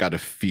this book out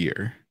of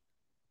fear.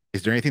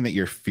 Is there anything that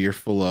you're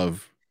fearful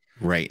of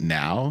right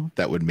now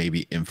that would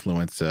maybe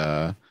influence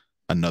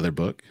another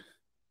book?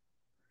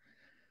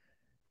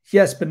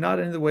 Yes, but not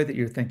in the way that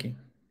you're thinking.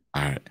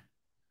 All right.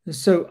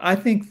 So I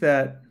think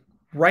that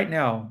right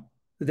now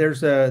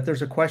there's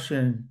a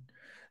question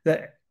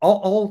that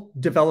all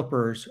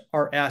developers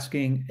are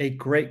asking, a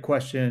great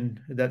question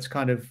that's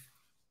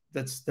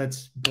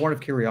born of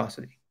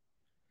curiosity.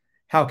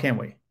 How can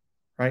we?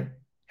 Right?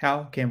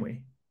 How can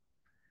we?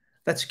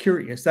 That's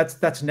curious.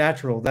 That's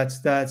natural.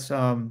 That's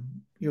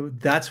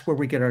where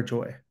we get our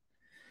joy.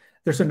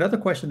 There's another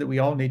question that we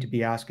all need to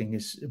be asking,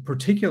 is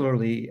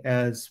particularly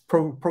as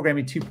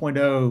programming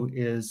 2.0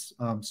 is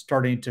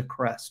starting to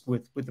crest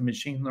with the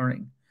machine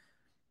learning,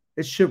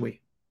 is should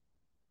we?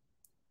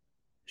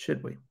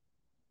 Should we?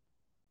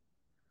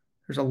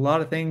 There's a lot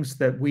of things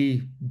that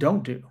we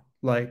don't do,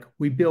 like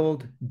we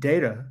build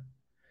data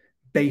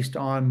based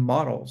on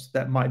models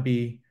that might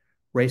be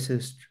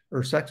racist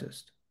or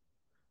sexist,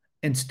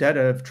 instead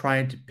of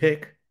trying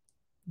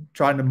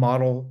to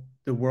model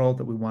the world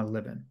that we want to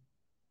live in.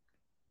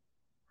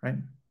 Right?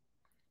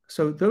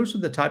 So those are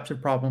the types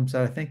of problems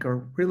that I think are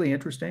really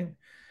interesting.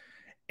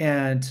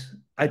 And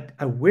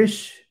I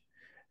wish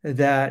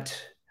that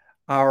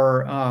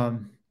our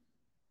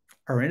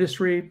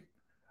industry,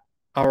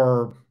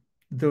 the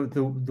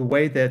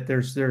way that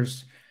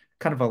there's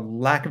kind of a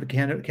lack of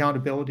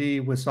accountability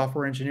with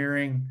software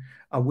engineering,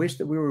 I wish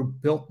that we were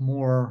built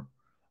more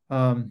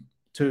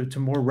to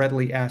more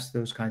readily ask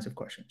those kinds of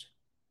questions.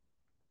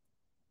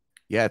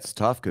 Yeah, it's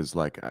tough because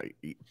like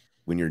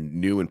when you're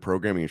new in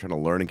programming, you're trying to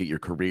learn and get your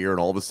career, and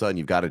all of a sudden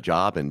you've got a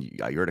job and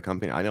you're at a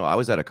company. I know I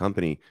was at a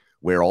company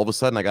where all of a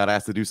sudden I got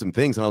asked to do some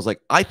things, and I was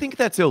like, I think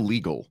that's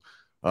illegal.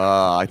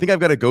 I think I've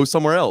got to go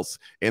somewhere else.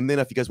 And then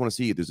if you guys want to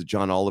see it, there's a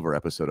John Oliver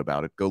episode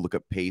about it. Go look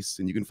up Pace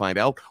and you can find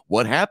out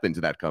what happened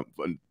to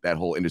that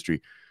whole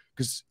industry.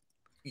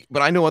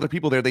 But I know other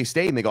people there, they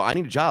stay and they go, I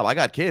need a job. I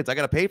got kids. I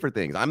got to pay for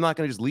things. I'm not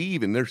going to just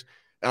leave. And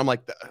I'm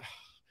like,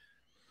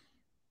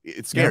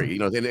 it's scary, Yeah. you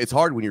know, and it's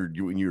hard when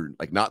you're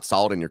like not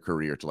solid in your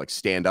career to like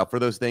stand up for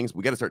those things.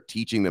 We got to start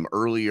teaching them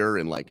earlier,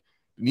 and like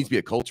there needs to be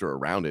a culture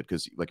around it.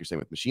 Cause like you're saying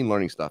with machine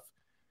learning stuff,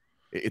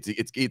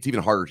 it's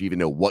even harder to even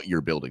know what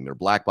you're building. They're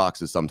black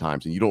boxes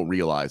sometimes, and you don't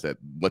realize that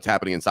what's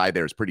happening inside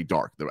there is pretty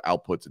dark. The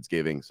outputs it's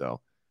giving. So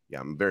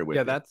yeah, I'm very with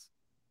you.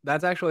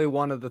 That's actually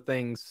one of the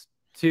things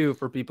too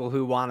for people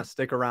who want to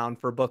stick around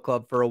for book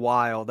club for a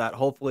while that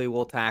hopefully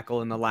we'll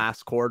tackle in the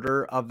last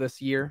quarter of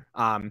this year.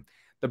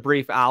 The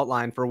brief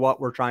outline for what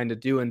we're trying to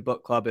do in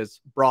book club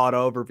is broad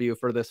overview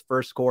for this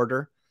first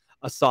quarter,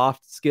 a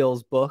soft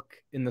skills book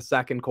in the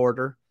second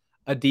quarter,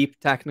 a deep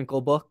technical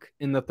book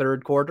in the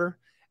third quarter.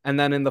 And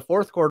then in the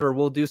fourth quarter,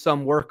 we'll do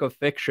some work of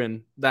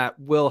fiction that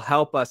will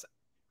help us,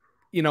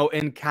 you know,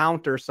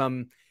 encounter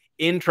some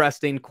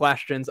interesting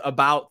questions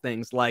about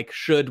things like,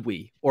 should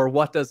we, or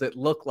what does it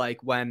look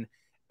like when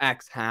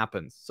X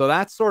happens? So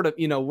that's sort of,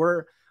 you know,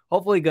 we're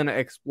hopefully going to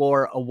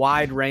explore a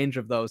wide range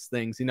of those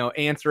things, you know,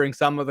 answering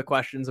some of the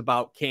questions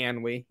about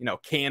can we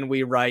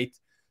write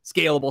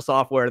scalable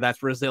software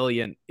that's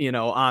resilient, you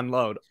know, on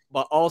load,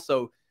 but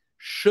also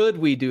should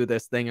we do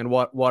this thing and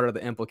what are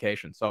the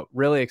implications? So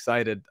really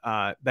excited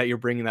that you're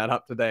bringing that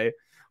up today,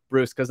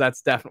 Bruce, because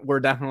that's we're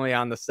definitely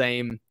on the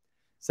same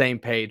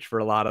page for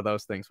a lot of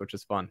those things, which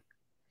is fun.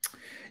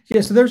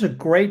 Yeah, so there's a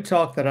great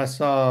talk that I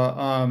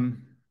saw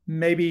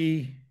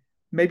maybe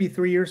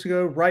 3 years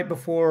ago, right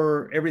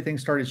before everything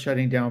started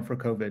shutting down for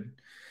COVID.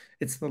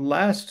 It's the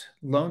last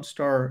Lone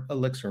Star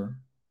Elixir,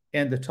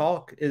 and the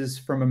talk is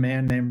from a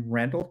man named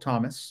Randall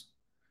Thomas.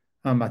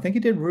 I think he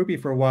did Ruby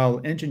for a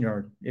while, Engine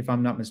Yard, if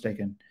I'm not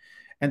mistaken.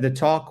 And the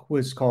talk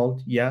was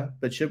called "Yeah,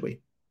 but Should We?"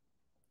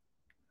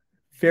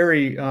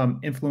 Very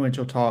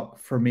influential talk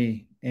for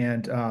me,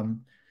 and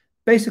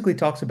basically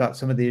talks about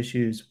some of the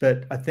issues,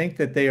 but I think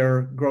that they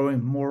are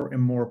growing more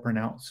and more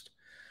pronounced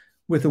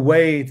with the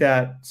way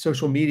that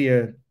social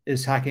media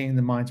is hacking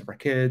the minds of our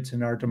kids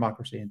and our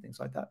democracy and things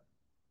like that.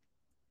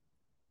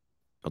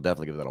 I'll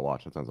definitely give that a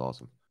watch. That sounds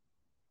awesome.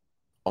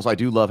 Also, I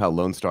do love how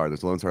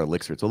there's Lone Star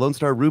Elixir. It's a Lone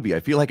Star Ruby. I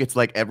feel like it's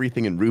like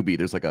everything in Ruby.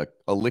 There's like a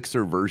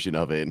Elixir version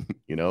of it,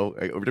 you know?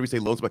 Every time we say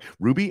Lone Star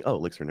Ruby, oh,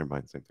 Elixir, never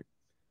mind, same thing.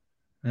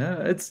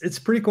 Yeah, it's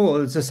pretty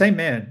cool. It's the same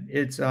man.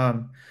 It's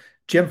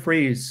Jim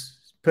Freeze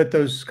put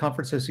those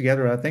conferences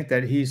together. I think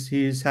that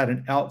he's had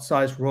an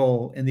outsized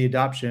role in the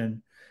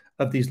adoption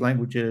of these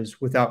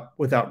languages without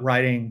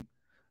writing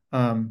a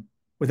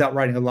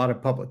lot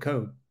of public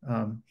code.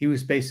 He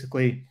was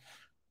basically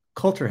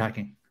culture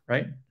hacking,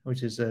 right?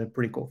 Which is a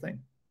pretty cool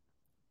thing.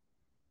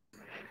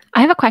 I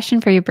have a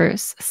question for you,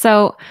 Bruce.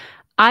 So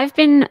I've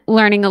been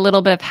learning a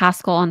little bit of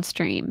Haskell on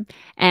stream,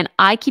 and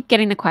I keep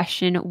getting the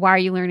question, why are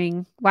you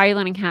learning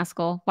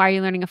Haskell? Why are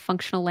you learning a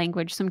functional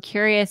language? So I'm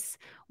curious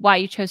why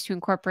you chose to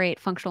incorporate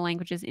functional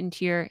languages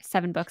into your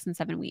 7 books in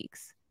 7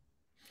 weeks.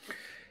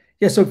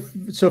 Yeah, so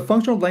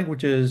functional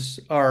languages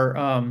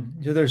are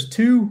there's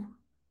two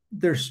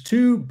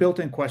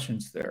built-in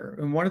questions there,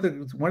 and one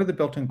of the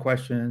built-in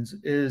questions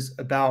is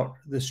about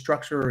the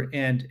structure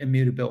and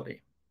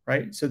immutability,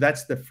 right? So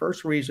that's the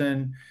first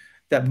reason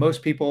that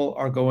most people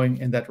are going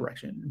in that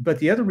direction. But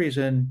the other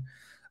reason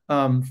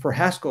for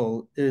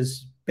Haskell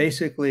is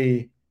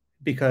basically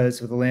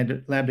because of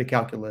the lambda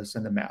calculus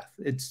and the math.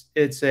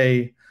 It's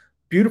a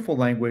beautiful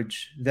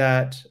language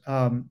that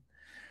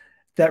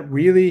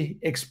really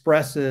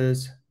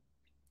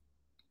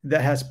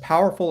has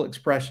powerful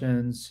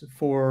expressions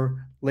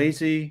for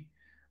lazy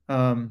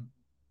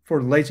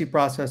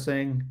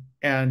processing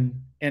and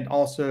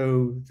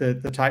also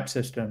the type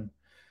system.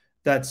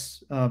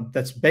 That's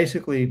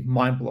basically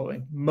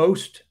mind-blowing.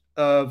 Most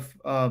of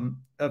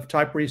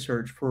type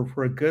research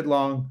for a good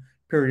long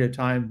period of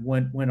time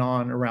went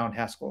on around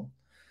Haskell.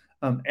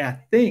 And I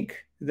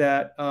think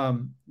that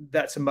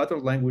some other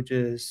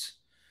languages,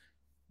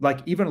 like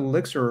even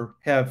Elixir,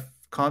 have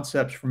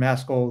concepts from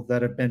Haskell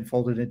that have been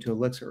folded into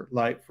Elixir,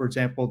 like, for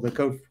example, the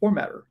code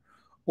formatter,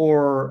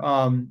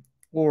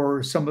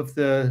 or some of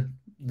the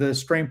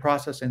stream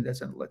processing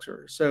that's in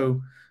Elixir.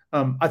 So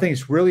I think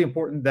it's really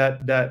important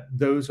that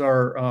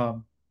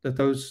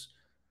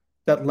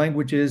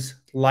languages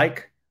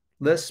like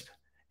Lisp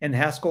and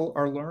Haskell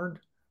are learned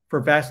for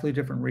vastly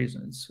different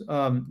reasons.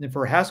 And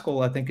for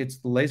Haskell, I think it's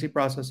the lazy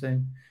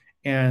processing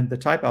and the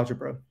type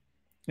algebra.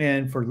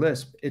 And for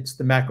Lisp, it's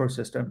the macro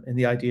system and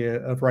the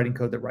idea of writing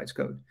code that writes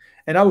code.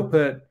 And I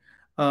would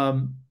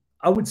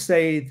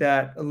say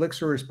that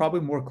Elixir is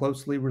probably more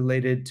closely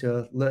related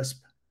to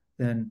Lisp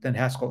than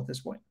Haskell at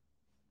this point.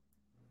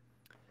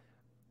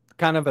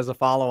 Kind of as a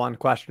follow-on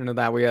question to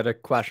that, we had a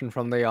question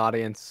from the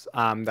audience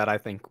that I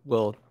think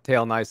will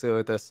tail nicely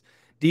with this.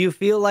 Do you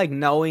feel like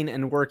knowing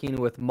and working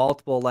with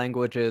multiple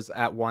languages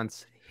at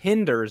once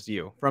hinders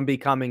you from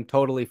becoming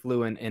totally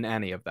fluent in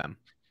any of them?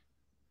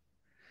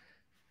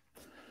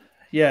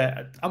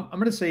 Yeah, I'm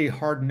going to say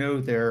hard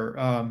no there.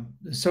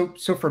 So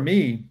for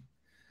me,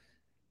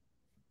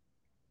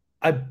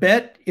 I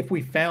bet if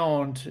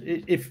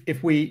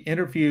we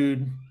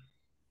interviewed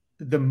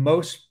the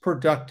most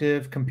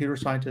productive computer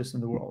scientists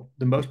in the world,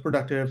 the most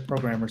productive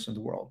programmers in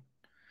the world,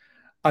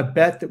 I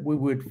bet that we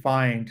would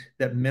find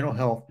that mental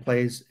health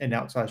plays an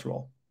outsized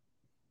role.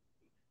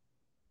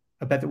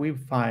 I bet that we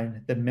would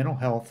find that mental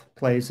health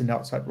plays an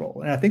outside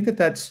role. And I think that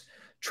that's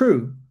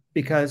true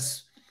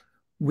because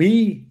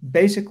we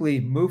basically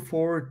move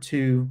forward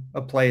to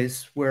a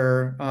place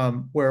where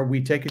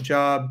we take a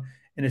job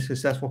in a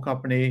successful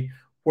company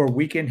where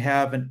we can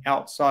have an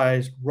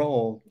outsized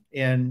role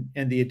in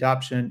the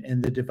adoption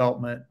and the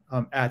development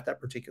at that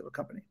particular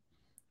company.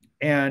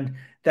 And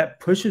that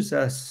pushes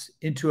us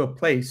into a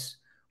place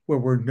where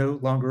we're no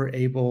longer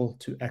able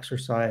to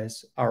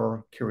exercise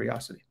our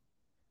curiosity.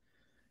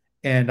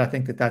 And I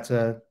think that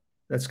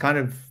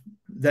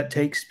that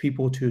takes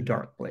people to a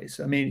dark place.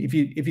 I mean, if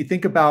you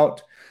think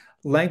about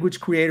language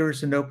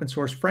creators and open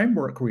source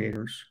framework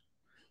creators,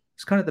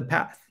 it's kind of the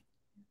path.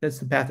 That's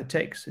the path it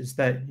takes, is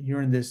that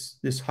you're in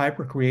this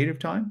hyper creative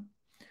time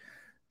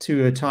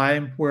to a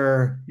time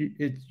where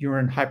you're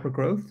in hyper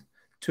growth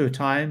to a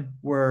time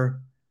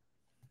where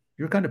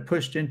you're kind of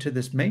pushed into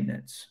this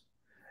maintenance.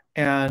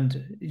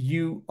 And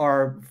you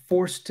are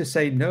forced to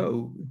say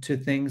no to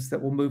things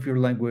that will move your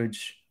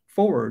language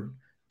forward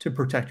to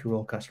protect your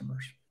old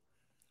customers.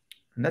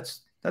 And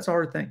that's a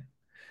hard thing.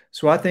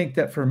 So I think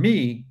that for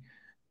me,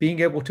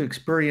 being able to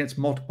experience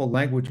multiple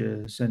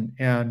languages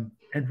and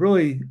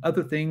really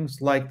other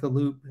things like the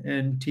loop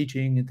and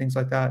teaching and things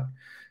like that,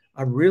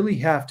 I really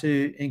have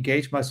to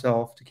engage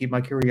myself to keep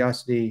my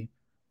curiosity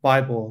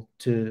viable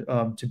to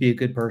be a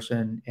good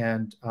person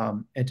and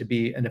to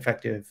be an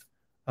effective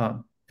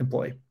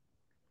employee.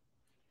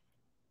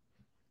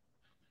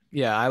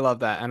 Yeah, I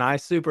love that. And I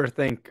super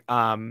think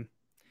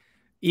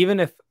even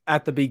if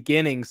at the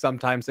beginning,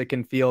 sometimes it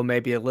can feel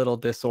maybe a little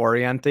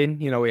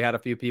disorienting. You know, we had a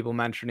few people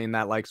mentioning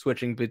that like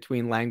switching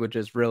between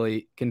languages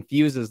really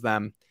confuses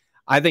them.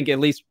 I think, at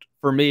least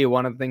for me,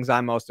 one of the things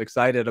I'm most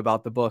excited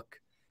about the book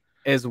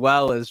as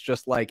well is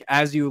just like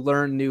as you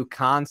learn new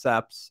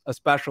concepts,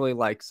 especially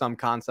like some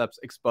concepts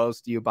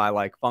exposed to you by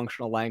like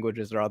functional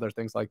languages or other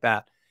things like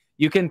that,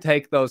 you can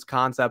take those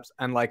concepts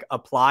and like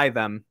apply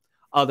them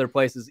other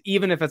places,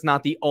 even if it's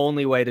not the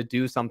only way to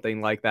do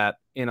something like that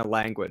in a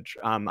language.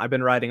 I've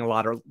been writing a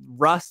lot of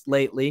Rust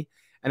lately,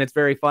 and it's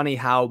very funny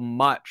how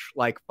much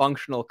like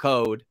functional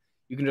code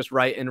you can just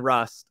write in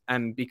Rust.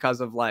 And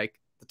because of like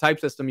the type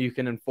system, you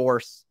can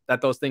enforce that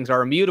those things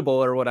are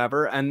immutable or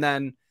whatever. And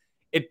then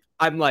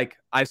I'm like,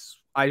 I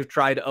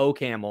tried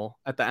OCaml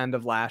at the end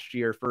of last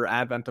year for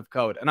Advent of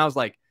Code. And I was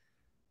like,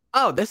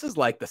 oh, this is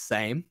like the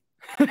same.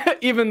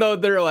 Even though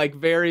they're like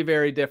very,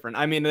 very different.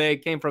 I mean, they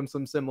came from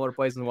some similar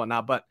places and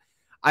whatnot, but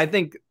I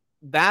think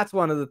that's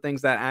one of the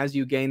things that as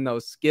you gain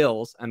those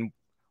skills, and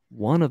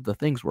one of the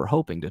things we're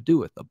hoping to do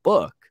with the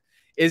book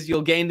is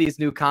you'll gain these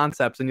new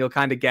concepts and you'll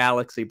kind of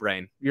galaxy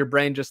brain. Your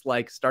brain just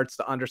like starts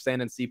to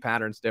understand and see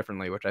patterns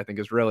differently, which I think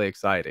is really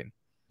exciting.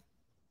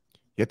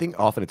 Yeah, I think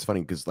often it's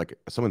funny because like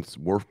someone's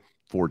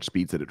Warforged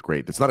speeds at it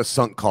great. It's not a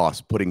sunk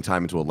cost putting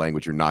time into a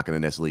language you're not going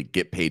to necessarily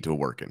get paid to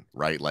work in,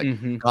 right? Like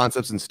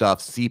concepts and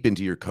stuff seep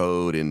into your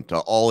code and to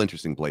all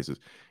interesting places.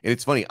 And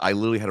it's funny, I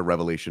literally had a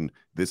revelation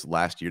this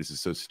last year. This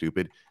is so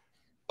stupid.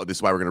 Oh, this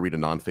is why we're going to read a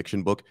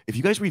nonfiction book. If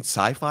you guys read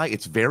sci-fi,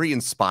 it's very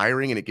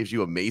inspiring and it gives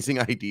you amazing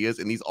ideas.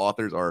 And these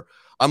authors are,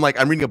 I'm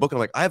reading a book and I'm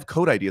like, I have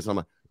code ideas. And I'm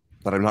like,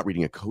 but I'm not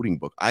reading a coding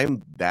book.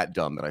 I'm that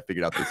dumb that I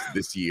figured out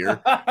this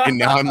year. And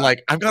now I'm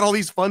like, I've got all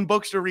these fun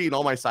books to read. And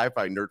all my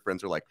sci-fi nerd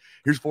friends are like,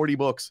 here's 40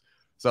 books.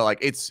 So like,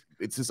 it's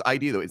this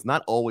idea though. It's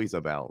not always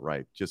about,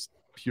 right, just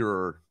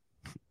pure,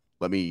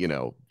 let me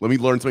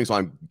learn something. So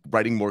I'm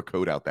writing more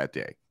code out that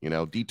day. You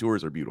know,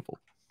 detours are beautiful.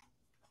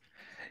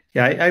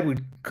 Yeah, I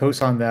would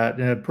co-sign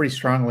that pretty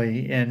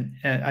strongly. And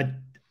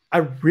I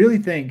really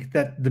think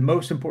that the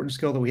most important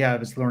skill that we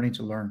have is learning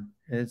to learn.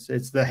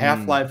 It's the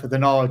half-life of the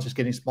knowledge is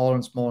getting smaller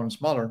and smaller and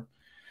smaller.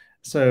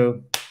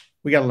 So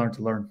we got to learn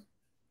to learn.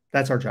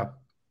 That's our job.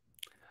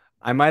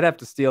 I might have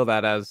to steal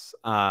that as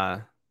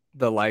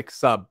the like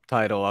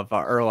subtitle of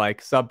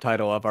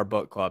our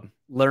book club.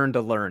 Learn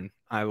to learn.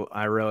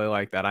 I really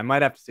like that. I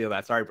might have to steal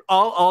that. Sorry.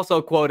 I'll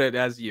also quote it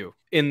as you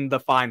in the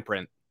fine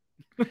print.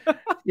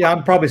 Yeah,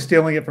 I'm probably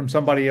stealing it from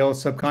somebody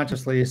else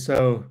subconsciously.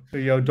 So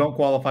don't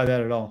qualify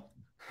that at all.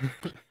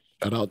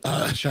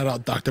 Shout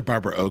out Dr.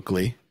 Barbara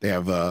Oakley. They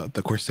have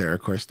the Coursera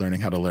course,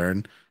 Learning How to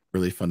Learn.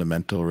 Really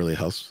fundamental, really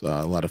helps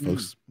a lot of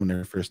folks when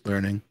they're first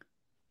learning.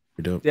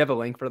 Do you have a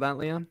link for that,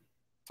 Leon?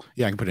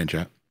 Yeah, I can put it in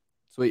chat.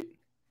 Sweet.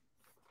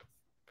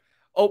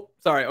 Oh,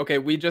 sorry. Okay,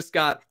 we just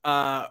got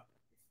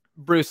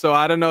Bruce. So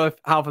I don't know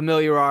how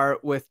familiar you are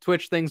with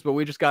Twitch things, but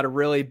we just got a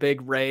really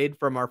big raid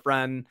from our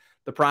friend,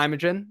 the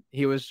Primogen.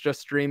 He was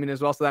just streaming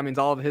as well. So that means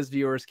all of his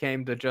viewers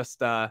came to just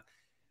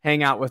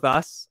hang out with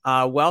us.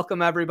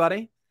 Welcome,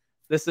 everybody.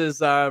 This is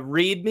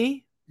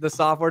README, the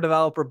Software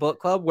Developer Book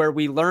Club, where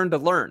we learn to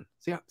learn.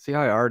 See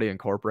how I already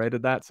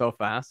incorporated that so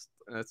fast?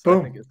 I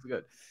think it's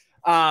good.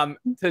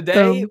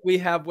 Today we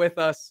have with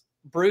us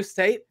Bruce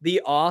Tate,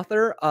 the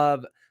author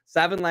of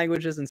 7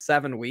 Languages in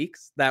 7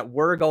 Weeks, that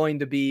we're going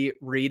to be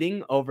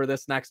reading over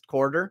this next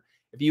quarter.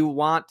 If you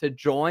want to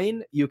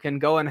join, you can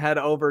go and head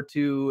over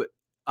to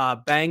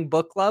Bang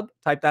Book Club,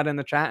 type that in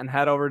the chat, and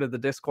head over to the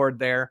Discord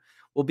there.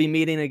 We'll be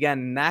meeting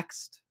again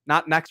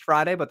not next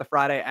Friday, but the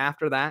Friday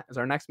after that is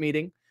our next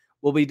meeting.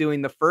 We'll be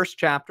doing the first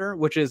chapter,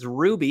 which is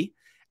Ruby,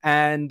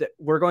 and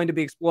we're going to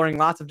be exploring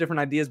lots of different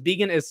ideas.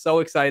 Began is so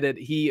excited.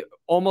 He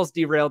almost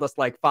derailed us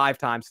like 5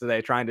 times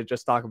today trying to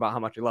just talk about how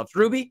much he loves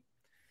Ruby.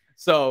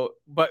 So,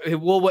 but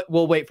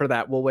we'll wait for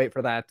that. We'll wait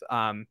for that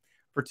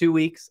for 2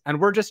 weeks. And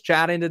we're just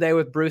chatting today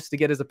with Bruce to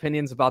get his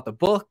opinions about the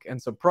book and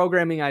some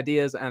programming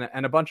ideas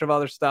and a bunch of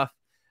other stuff.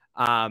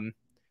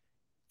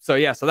 So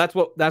yeah, so that's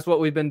what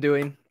we've been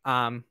doing.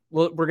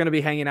 We're going to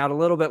be hanging out a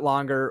little bit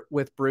longer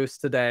with Bruce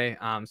today.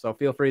 So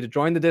feel free to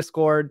join the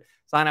Discord,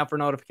 sign up for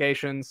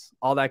notifications,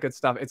 all that good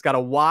stuff. It's got a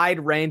wide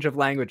range of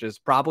languages,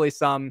 probably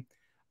some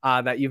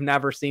that you've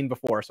never seen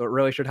before. So it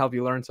really should help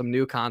you learn some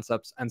new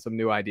concepts and some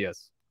new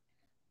ideas.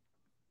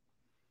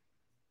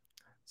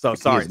 So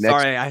sorry.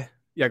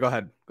 Yeah, go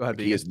ahead.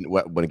 He is,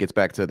 when it gets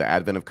back to the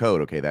advent of code,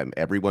 okay, that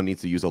everyone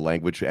needs to use a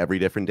language every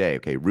different day.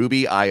 Okay,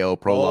 Ruby, IO,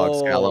 Prolog,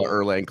 Scala,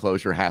 Erlang,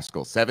 Clojure,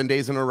 Haskell, 7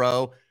 days in a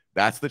row.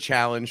 That's the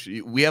challenge.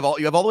 You have all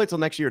the way till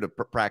next year to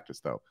practice,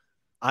 though.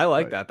 I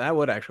like that. That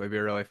would actually be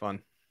really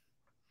fun.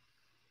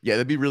 Yeah,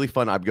 that'd be really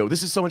fun. I'd go,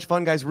 this is so much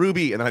fun, guys.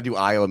 Ruby, and then I do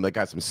IO. I'm like,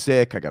 guys, I'm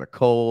sick. I got a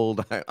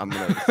cold. I'm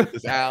gonna sit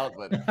this out.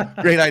 But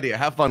great idea.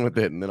 Have fun with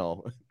it, and then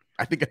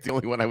I think that's the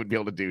only one I would be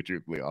able to do,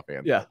 truthfully,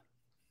 offhand. Yeah.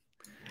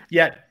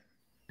 Yeah.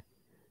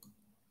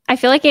 I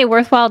feel like a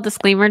worthwhile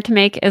disclaimer to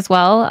make as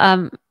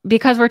well,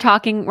 because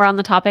we're on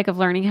the topic of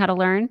learning how to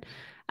learn.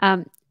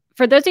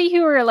 For those of you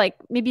who are like,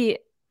 maybe,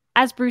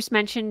 as Bruce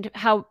mentioned,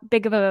 how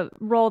big of a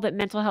role that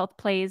mental health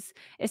plays,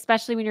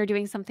 especially when you're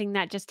doing something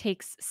that just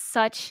takes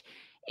such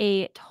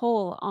a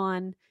toll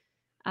on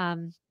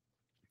your,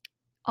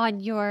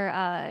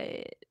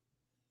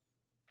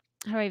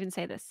 how do I even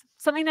say this?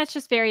 Something that's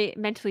just very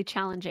mentally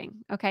challenging.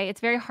 Okay.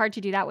 It's very hard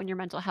to do that when your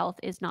mental health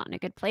is not in a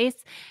good place.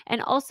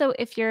 And also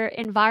if your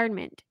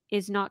environment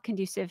is not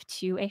conducive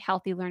to a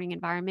healthy learning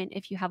environment,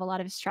 if you have a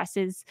lot of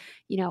stresses,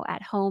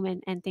 at home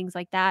and things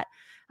like that,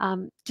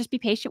 just be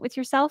patient with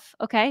yourself.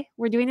 Okay.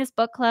 We're doing this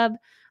book club.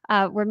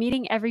 We're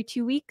meeting every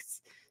 2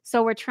 weeks.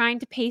 So we're trying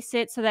to pace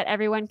it so that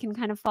everyone can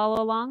kind of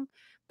follow along.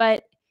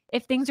 But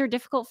if things are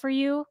difficult for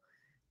you,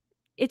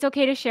 it's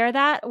okay to share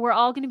that. We're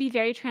all going to be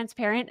very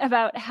transparent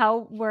about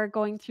how we're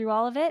going through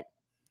all of it.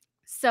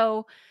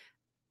 So,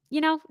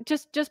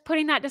 just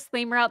putting that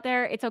disclaimer out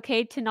there. It's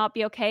okay to not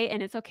be okay.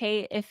 And it's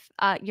okay if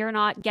you're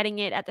not getting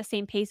it at the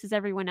same pace as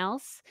everyone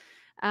else.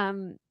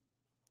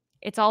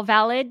 It's all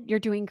valid. You're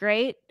doing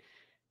great.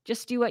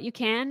 Just do what you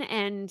can.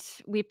 And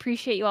we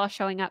appreciate you all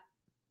showing up.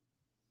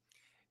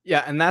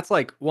 Yeah, and that's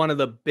like one of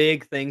the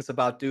big things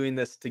about doing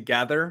this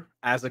together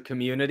as a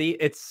community.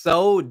 It's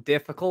so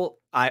difficult.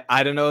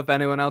 I don't know if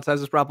anyone else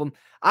has this problem.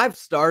 I've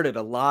started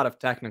a lot of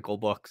technical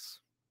books.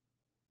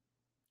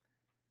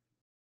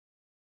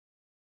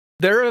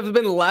 There have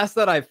been less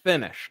that I've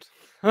finished.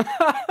 And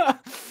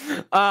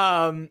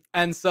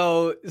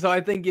so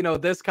I think,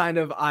 this kind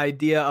of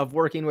idea of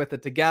working with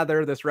it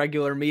together, this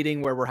regular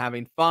meeting where we're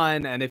having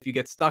fun, and if you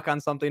get stuck on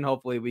something,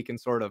 hopefully we can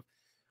sort of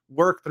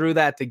work through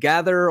that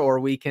together, or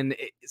we can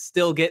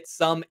still get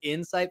some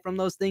insight from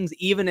those things.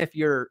 Even if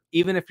you're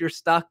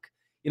stuck,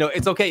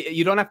 it's okay.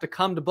 You don't have to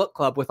come to book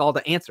club with all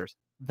the answers.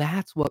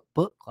 That's what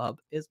book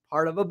club is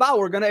part of about.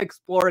 We're going to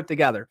explore it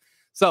together.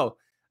 So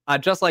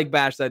just like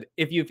Bash said,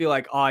 if you feel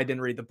like, oh, I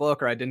didn't read the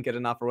book or I didn't get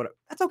enough or whatever,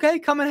 that's okay.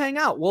 Come and hang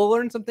out. We'll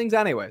learn some things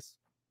anyways.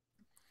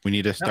 We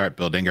need to start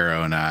building our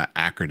own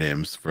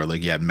acronyms for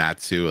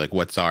Matsu, like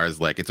what's ours.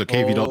 Like, it's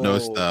okay if you don't know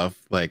stuff,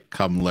 like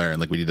come learn.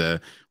 Like we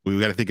got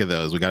to think of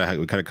those. We got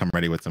to come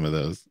ready with some of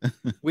those.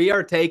 We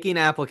are taking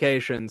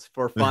applications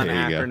for fun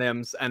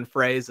acronyms and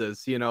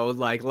phrases,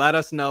 like let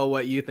us know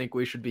what you think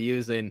we should be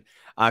using.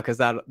 Cause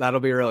that'll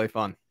be really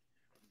fun.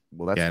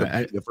 Well,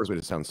 that's the first way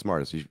to sound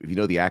smart. Is if you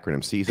know the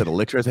acronym. See, you said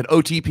Elixir, I said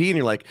OTP, and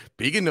you're like,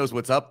 Began knows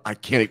what's up. I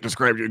can't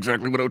describe you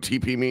exactly what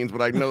OTP means,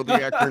 but I know the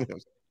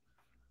acronyms.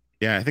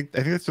 Yeah, I think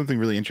that's something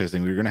really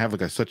interesting. We're going to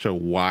have such a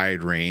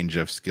wide range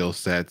of skill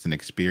sets and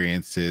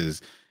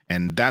experiences,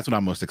 and that's what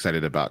I'm most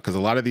excited about, because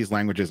a lot of these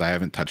languages I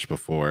haven't touched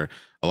before.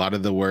 A lot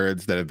of the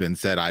words that have been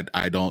said,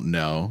 I don't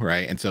know,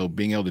 right? And so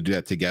being able to do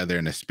that together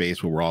in a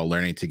space where we're all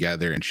learning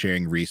together and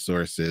sharing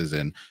resources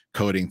and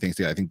coding things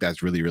together, I think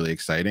that's really, really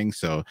exciting.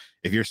 So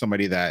if you're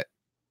somebody that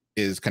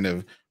is kind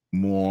of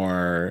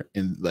more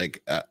in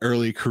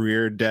early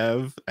career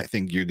dev, I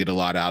think you get a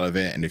lot out of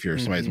it. And if you're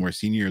somebody who's more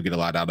senior, you'll get a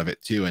lot out of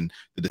it too. And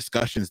the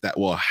discussions that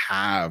we'll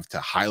have to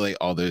highlight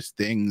all those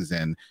things.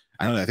 And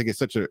I don't know, I think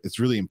it's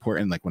really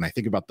important. Like when I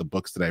think about the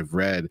books that I've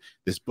read,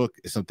 this book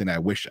is something I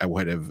wish I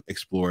would have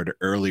explored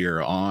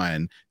earlier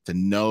on to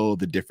know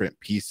the different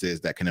pieces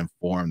that can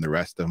inform the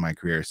rest of my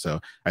career. So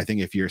I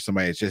think if you're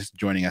somebody that's just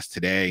joining us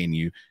today and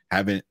you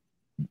haven't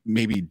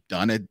maybe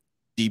done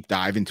deep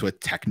dive into a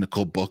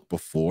technical book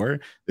before,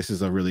 this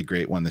is a really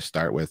great one to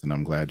start with, and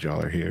I'm glad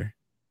y'all are here.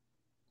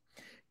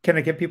 Can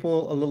I give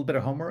people a little bit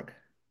of homework?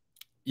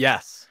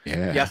 Yes.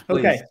 Yeah. Yes,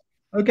 please.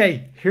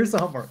 Okay. Here's the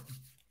homework,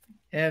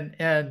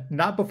 and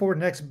not before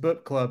next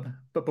book club,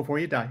 but before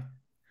you die.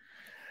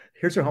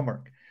 Here's your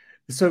homework.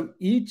 So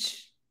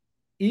each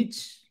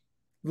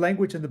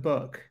language in the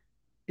book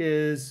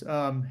is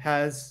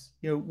has,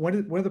 one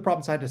of the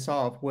problems I had to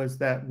solve was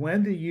that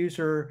when the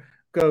user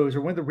goes,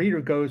 or when the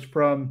reader goes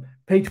from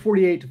page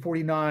 48 to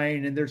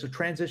 49, and there's a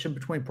transition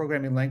between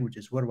programming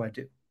languages, what do I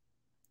do?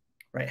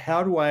 Right?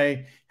 How do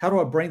I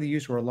bring the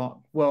user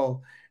along?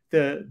 Well,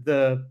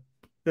 the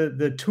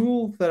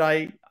tool that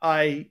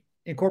I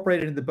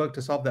incorporated in the book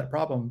to solve that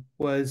problem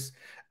was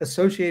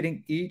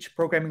associating each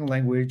programming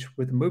language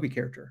with a movie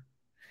character.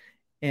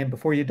 And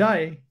before you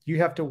die, you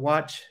have to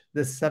watch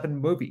the 7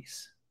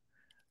 movies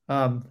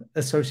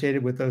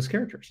associated with those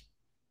characters.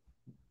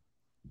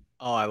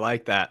 Oh, I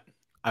like that.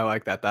 I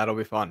like that. That'll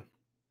be fun.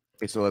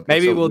 Okay, so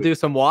Maybe we'll do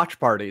some watch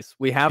parties.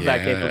 We have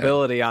that Yeah.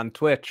 capability on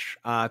Twitch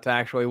to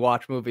actually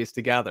watch movies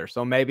together.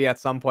 So maybe at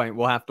some point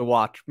we'll have to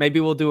watch. Maybe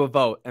we'll do a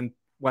vote, and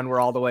when we're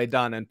all the way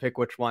done, and pick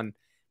which one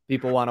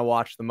people want to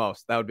watch the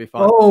most. That would be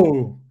fun.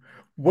 Oh,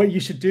 what you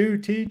should do,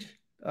 Teach?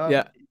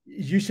 Yeah.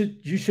 You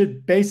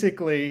should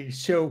basically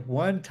show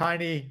one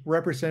tiny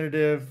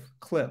representative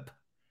clip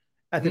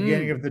at the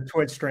beginning of the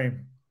Twitch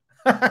stream.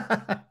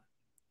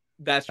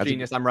 That's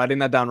genius. I'm writing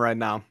that down right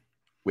now.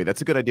 Wait,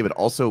 that's a good idea. But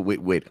also,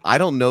 wait. I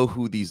don't know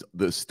who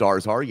the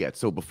stars are yet.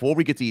 So before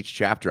we get to each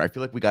chapter, I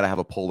feel like we got to have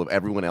a poll of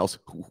everyone else,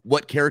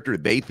 what character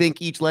they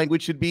think each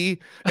language should be,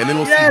 and then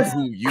we'll see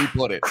who you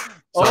put it.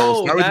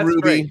 So start with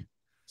Ruby. Great.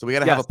 So we got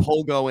to have a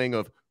poll going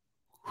of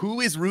who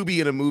is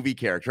Ruby in a movie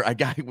character. Right?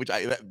 That's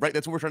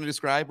what we're trying to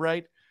describe,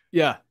 right?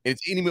 Yeah.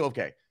 It's any movie.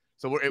 Okay.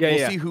 So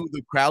we'll see who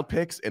the crowd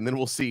picks, and then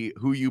we'll see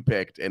who you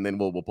picked, and then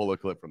we'll pull a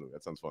clip from them.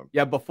 That sounds fun.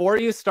 Yeah, before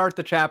you start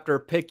the chapter,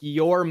 pick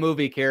your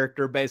movie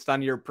character based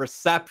on your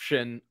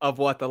perception of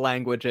what the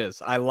language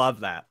is. I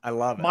love that. I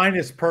love it. Mine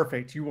is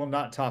perfect. You will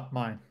not top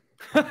mine.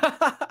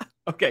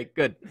 Okay,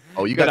 good.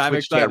 Oh, you got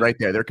Twitch chat right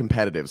there. They're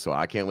competitive, so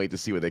I can't wait to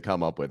see what they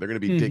come up with. They're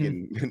going to be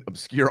digging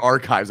obscure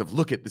archives of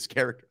look at this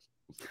character.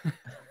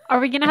 Are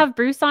we going to have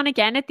Bruce on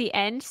again at the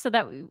end so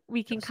that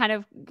we can kind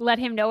of let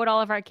him know what all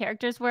of our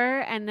characters were,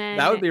 and then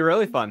that would be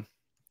really fun.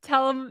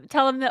 Tell him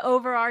the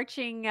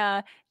overarching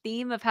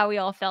theme of how we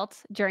all felt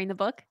during the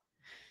book.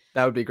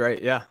 That would be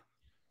great. Yeah.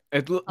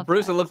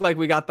 Bruce, it looked like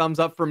we got thumbs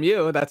up from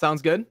you. That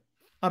sounds good.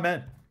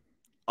 Amen.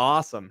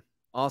 Awesome.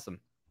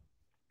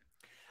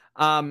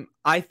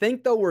 I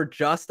think though we're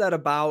just at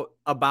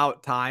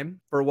about time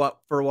for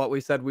what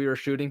we said we were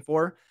shooting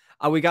for.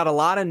 We got a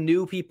lot of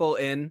new people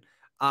in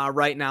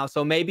right now.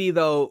 So maybe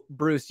though,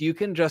 Bruce, you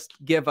can just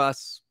give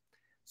us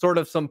sort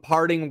of some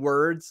parting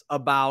words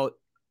about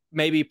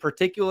maybe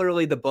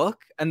particularly the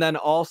book, and then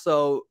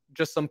also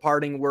just some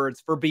parting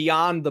words for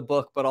beyond the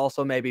book, but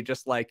also maybe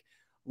just like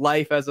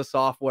life as a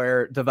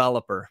software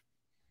developer.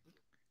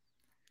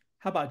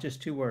 How about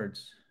just 2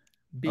 words?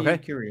 Be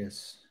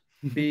curious.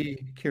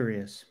 Be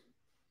curious.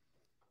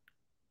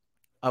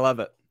 I love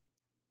it.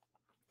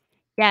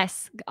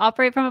 Yes.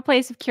 Operate from a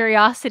place of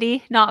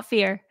curiosity, not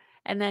fear.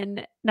 And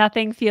then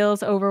nothing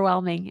feels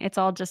overwhelming. It's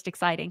all just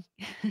exciting.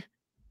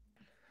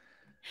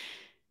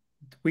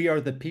 We are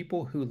the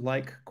people who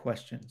like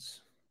questions.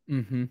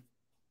 Mm-hmm.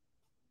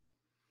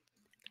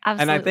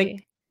 Absolutely. And I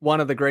think one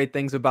of the great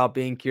things about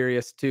being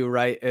curious too,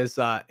 right, is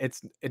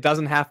it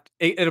doesn't have to,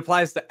 it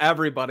applies to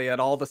everybody at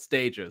all the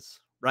stages,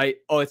 right?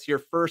 Oh, it's your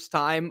first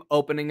time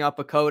opening up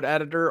a code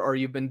editor, or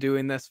you've been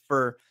doing this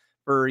for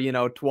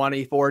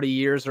 20, 40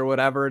 years or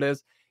whatever it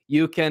is.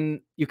 You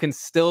can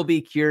still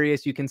be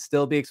curious. You can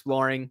still be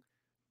exploring.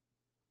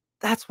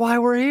 That's why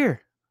we're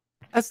here.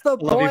 That's the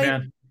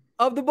point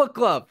of the book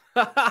club.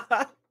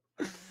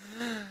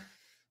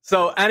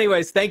 So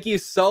anyways, thank you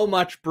so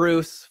much,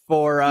 Bruce,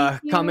 for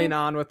coming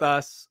on with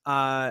us.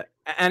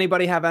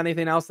 Anybody have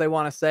anything else they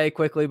want to say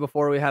quickly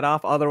before we head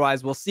off?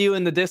 Otherwise, we'll see you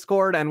in the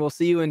Discord, and we'll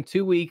see you in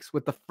 2 weeks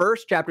with the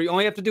first chapter. You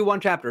only have to do 1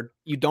 chapter.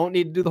 You don't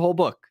need to do the whole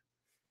book.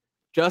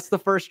 Just the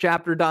first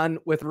chapter done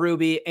with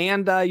Ruby,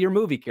 and your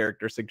movie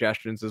character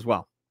suggestions as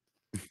well.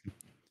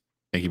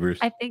 Thank you, Bruce.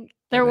 I think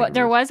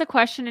there was a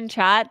question in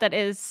chat that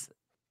is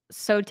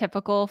so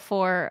typical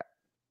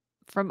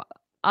from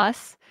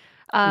us.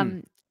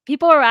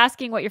 People are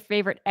asking what your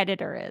favorite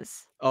editor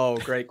is. Oh,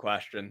 great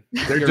question.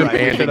 They're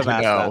demanding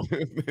to know.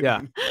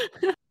 Yeah.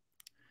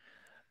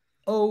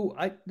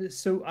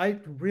 I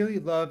really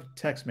love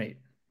TextMate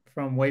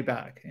from way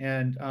back,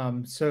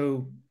 and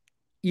so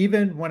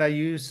even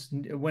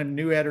when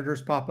new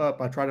editors pop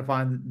up, I try to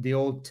find the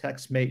old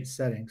TextMate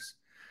settings.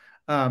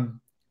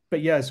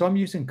 But yeah, so I'm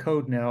using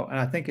Code now, and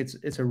I think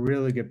it's a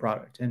really good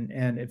product,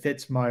 and it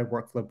fits my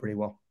workflow pretty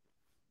well.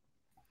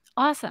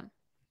 Awesome.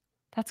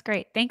 That's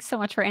great. Thanks so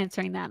much for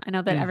answering that. I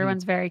know that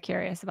everyone's very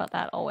curious about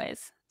that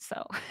always.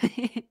 So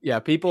yeah,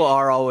 people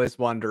are always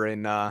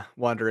wondering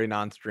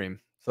on stream.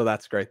 So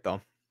that's great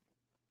though.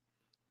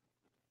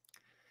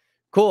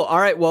 Cool. All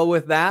right. Well,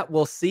 with that,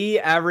 we'll see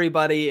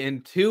everybody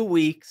in 2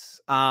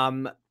 weeks.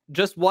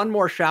 Just one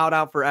more shout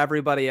out for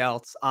everybody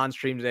else on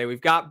stream today.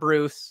 We've got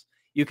Bruce.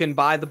 You can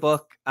buy the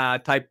book,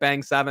 type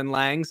Bang 7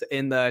 Langs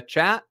in the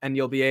chat, and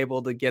you'll be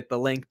able to get the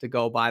link to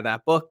go buy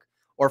that book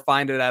or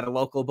find it at a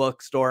local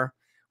bookstore.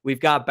 We've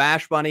got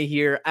Bash Bunny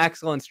here,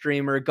 excellent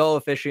streamer, Go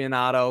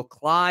Aficionado,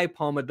 Cly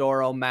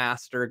Pomodoro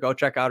Master. Go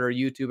check out her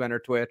YouTube and her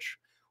Twitch.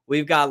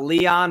 We've got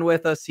Leon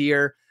with us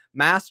here,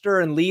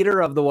 master and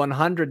leader of the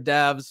 100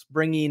 devs,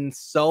 bringing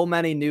so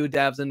many new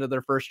devs into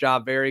their first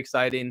job. Very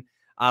exciting.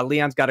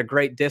 Leon's got a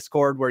great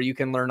Discord where you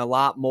can learn a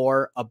lot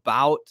more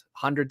about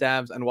 100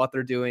 devs and what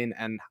they're doing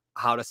and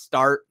how to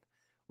start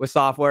with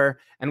software.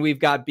 And we've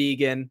got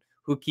Began,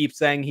 who keeps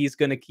saying he's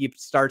going to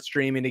start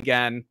streaming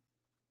again.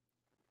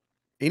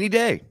 Any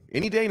day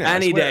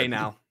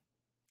now.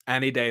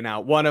 Any day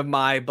now. One of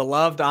my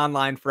beloved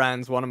online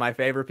friends, one of my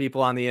favorite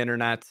people on the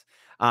internet.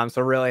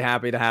 So really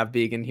happy to have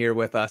Began here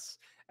with us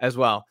as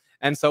well.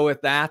 And so with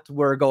that,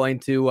 we're going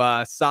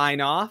to sign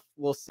off.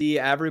 We'll see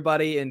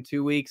everybody in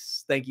 2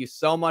 weeks. Thank you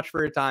so much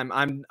for your time.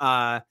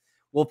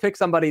 We'll pick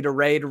somebody to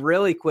raid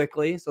really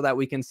quickly so that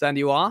we can send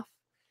you off.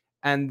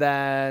 And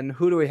then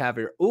who do we have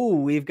here?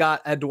 Ooh, we've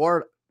got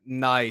Edward.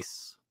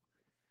 Nice.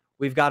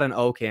 We've got an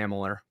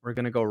O-Cameler. We're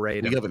going to go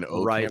raid him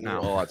right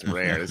now. Oh, that's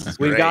rare. This is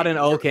We've great. got an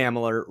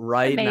O-Cameler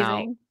right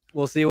now.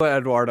 We'll see what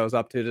Eduardo's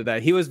up to today.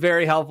 He was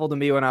very helpful to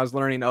me when I was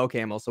learning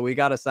O-Camel. So we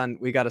got to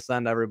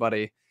send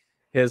everybody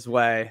his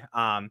way.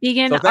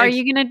 Vegan, are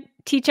you going to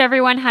teach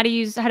everyone how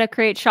to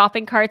create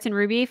shopping carts in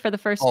Ruby for the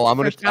first? I'm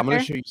going to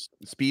show you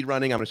speed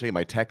running. I'm going to show you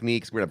my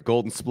techniques. We're going to have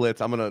golden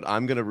splits. I'm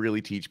going to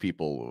really teach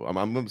people.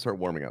 I'm going to start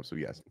warming up. So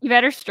yes. You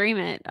better stream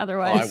it.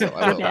 Otherwise,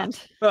 I will.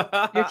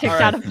 You're kicked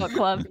out of book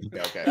club.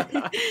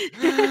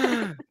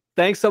 Okay.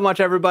 Thanks so much,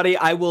 everybody.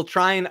 I will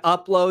try and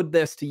upload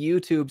this to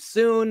YouTube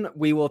soon.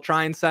 We will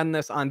try and send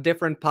this on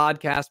different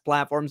podcast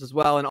platforms as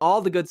well and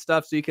all the good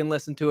stuff so you can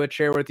listen to it,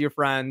 share with your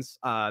friends.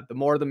 The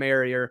more, the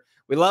merrier.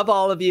 We love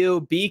all of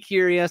you. Be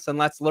curious and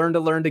let's learn to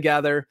learn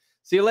together.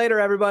 See you later,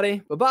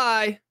 everybody.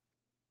 Bye-bye.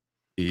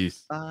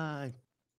 Peace. Bye.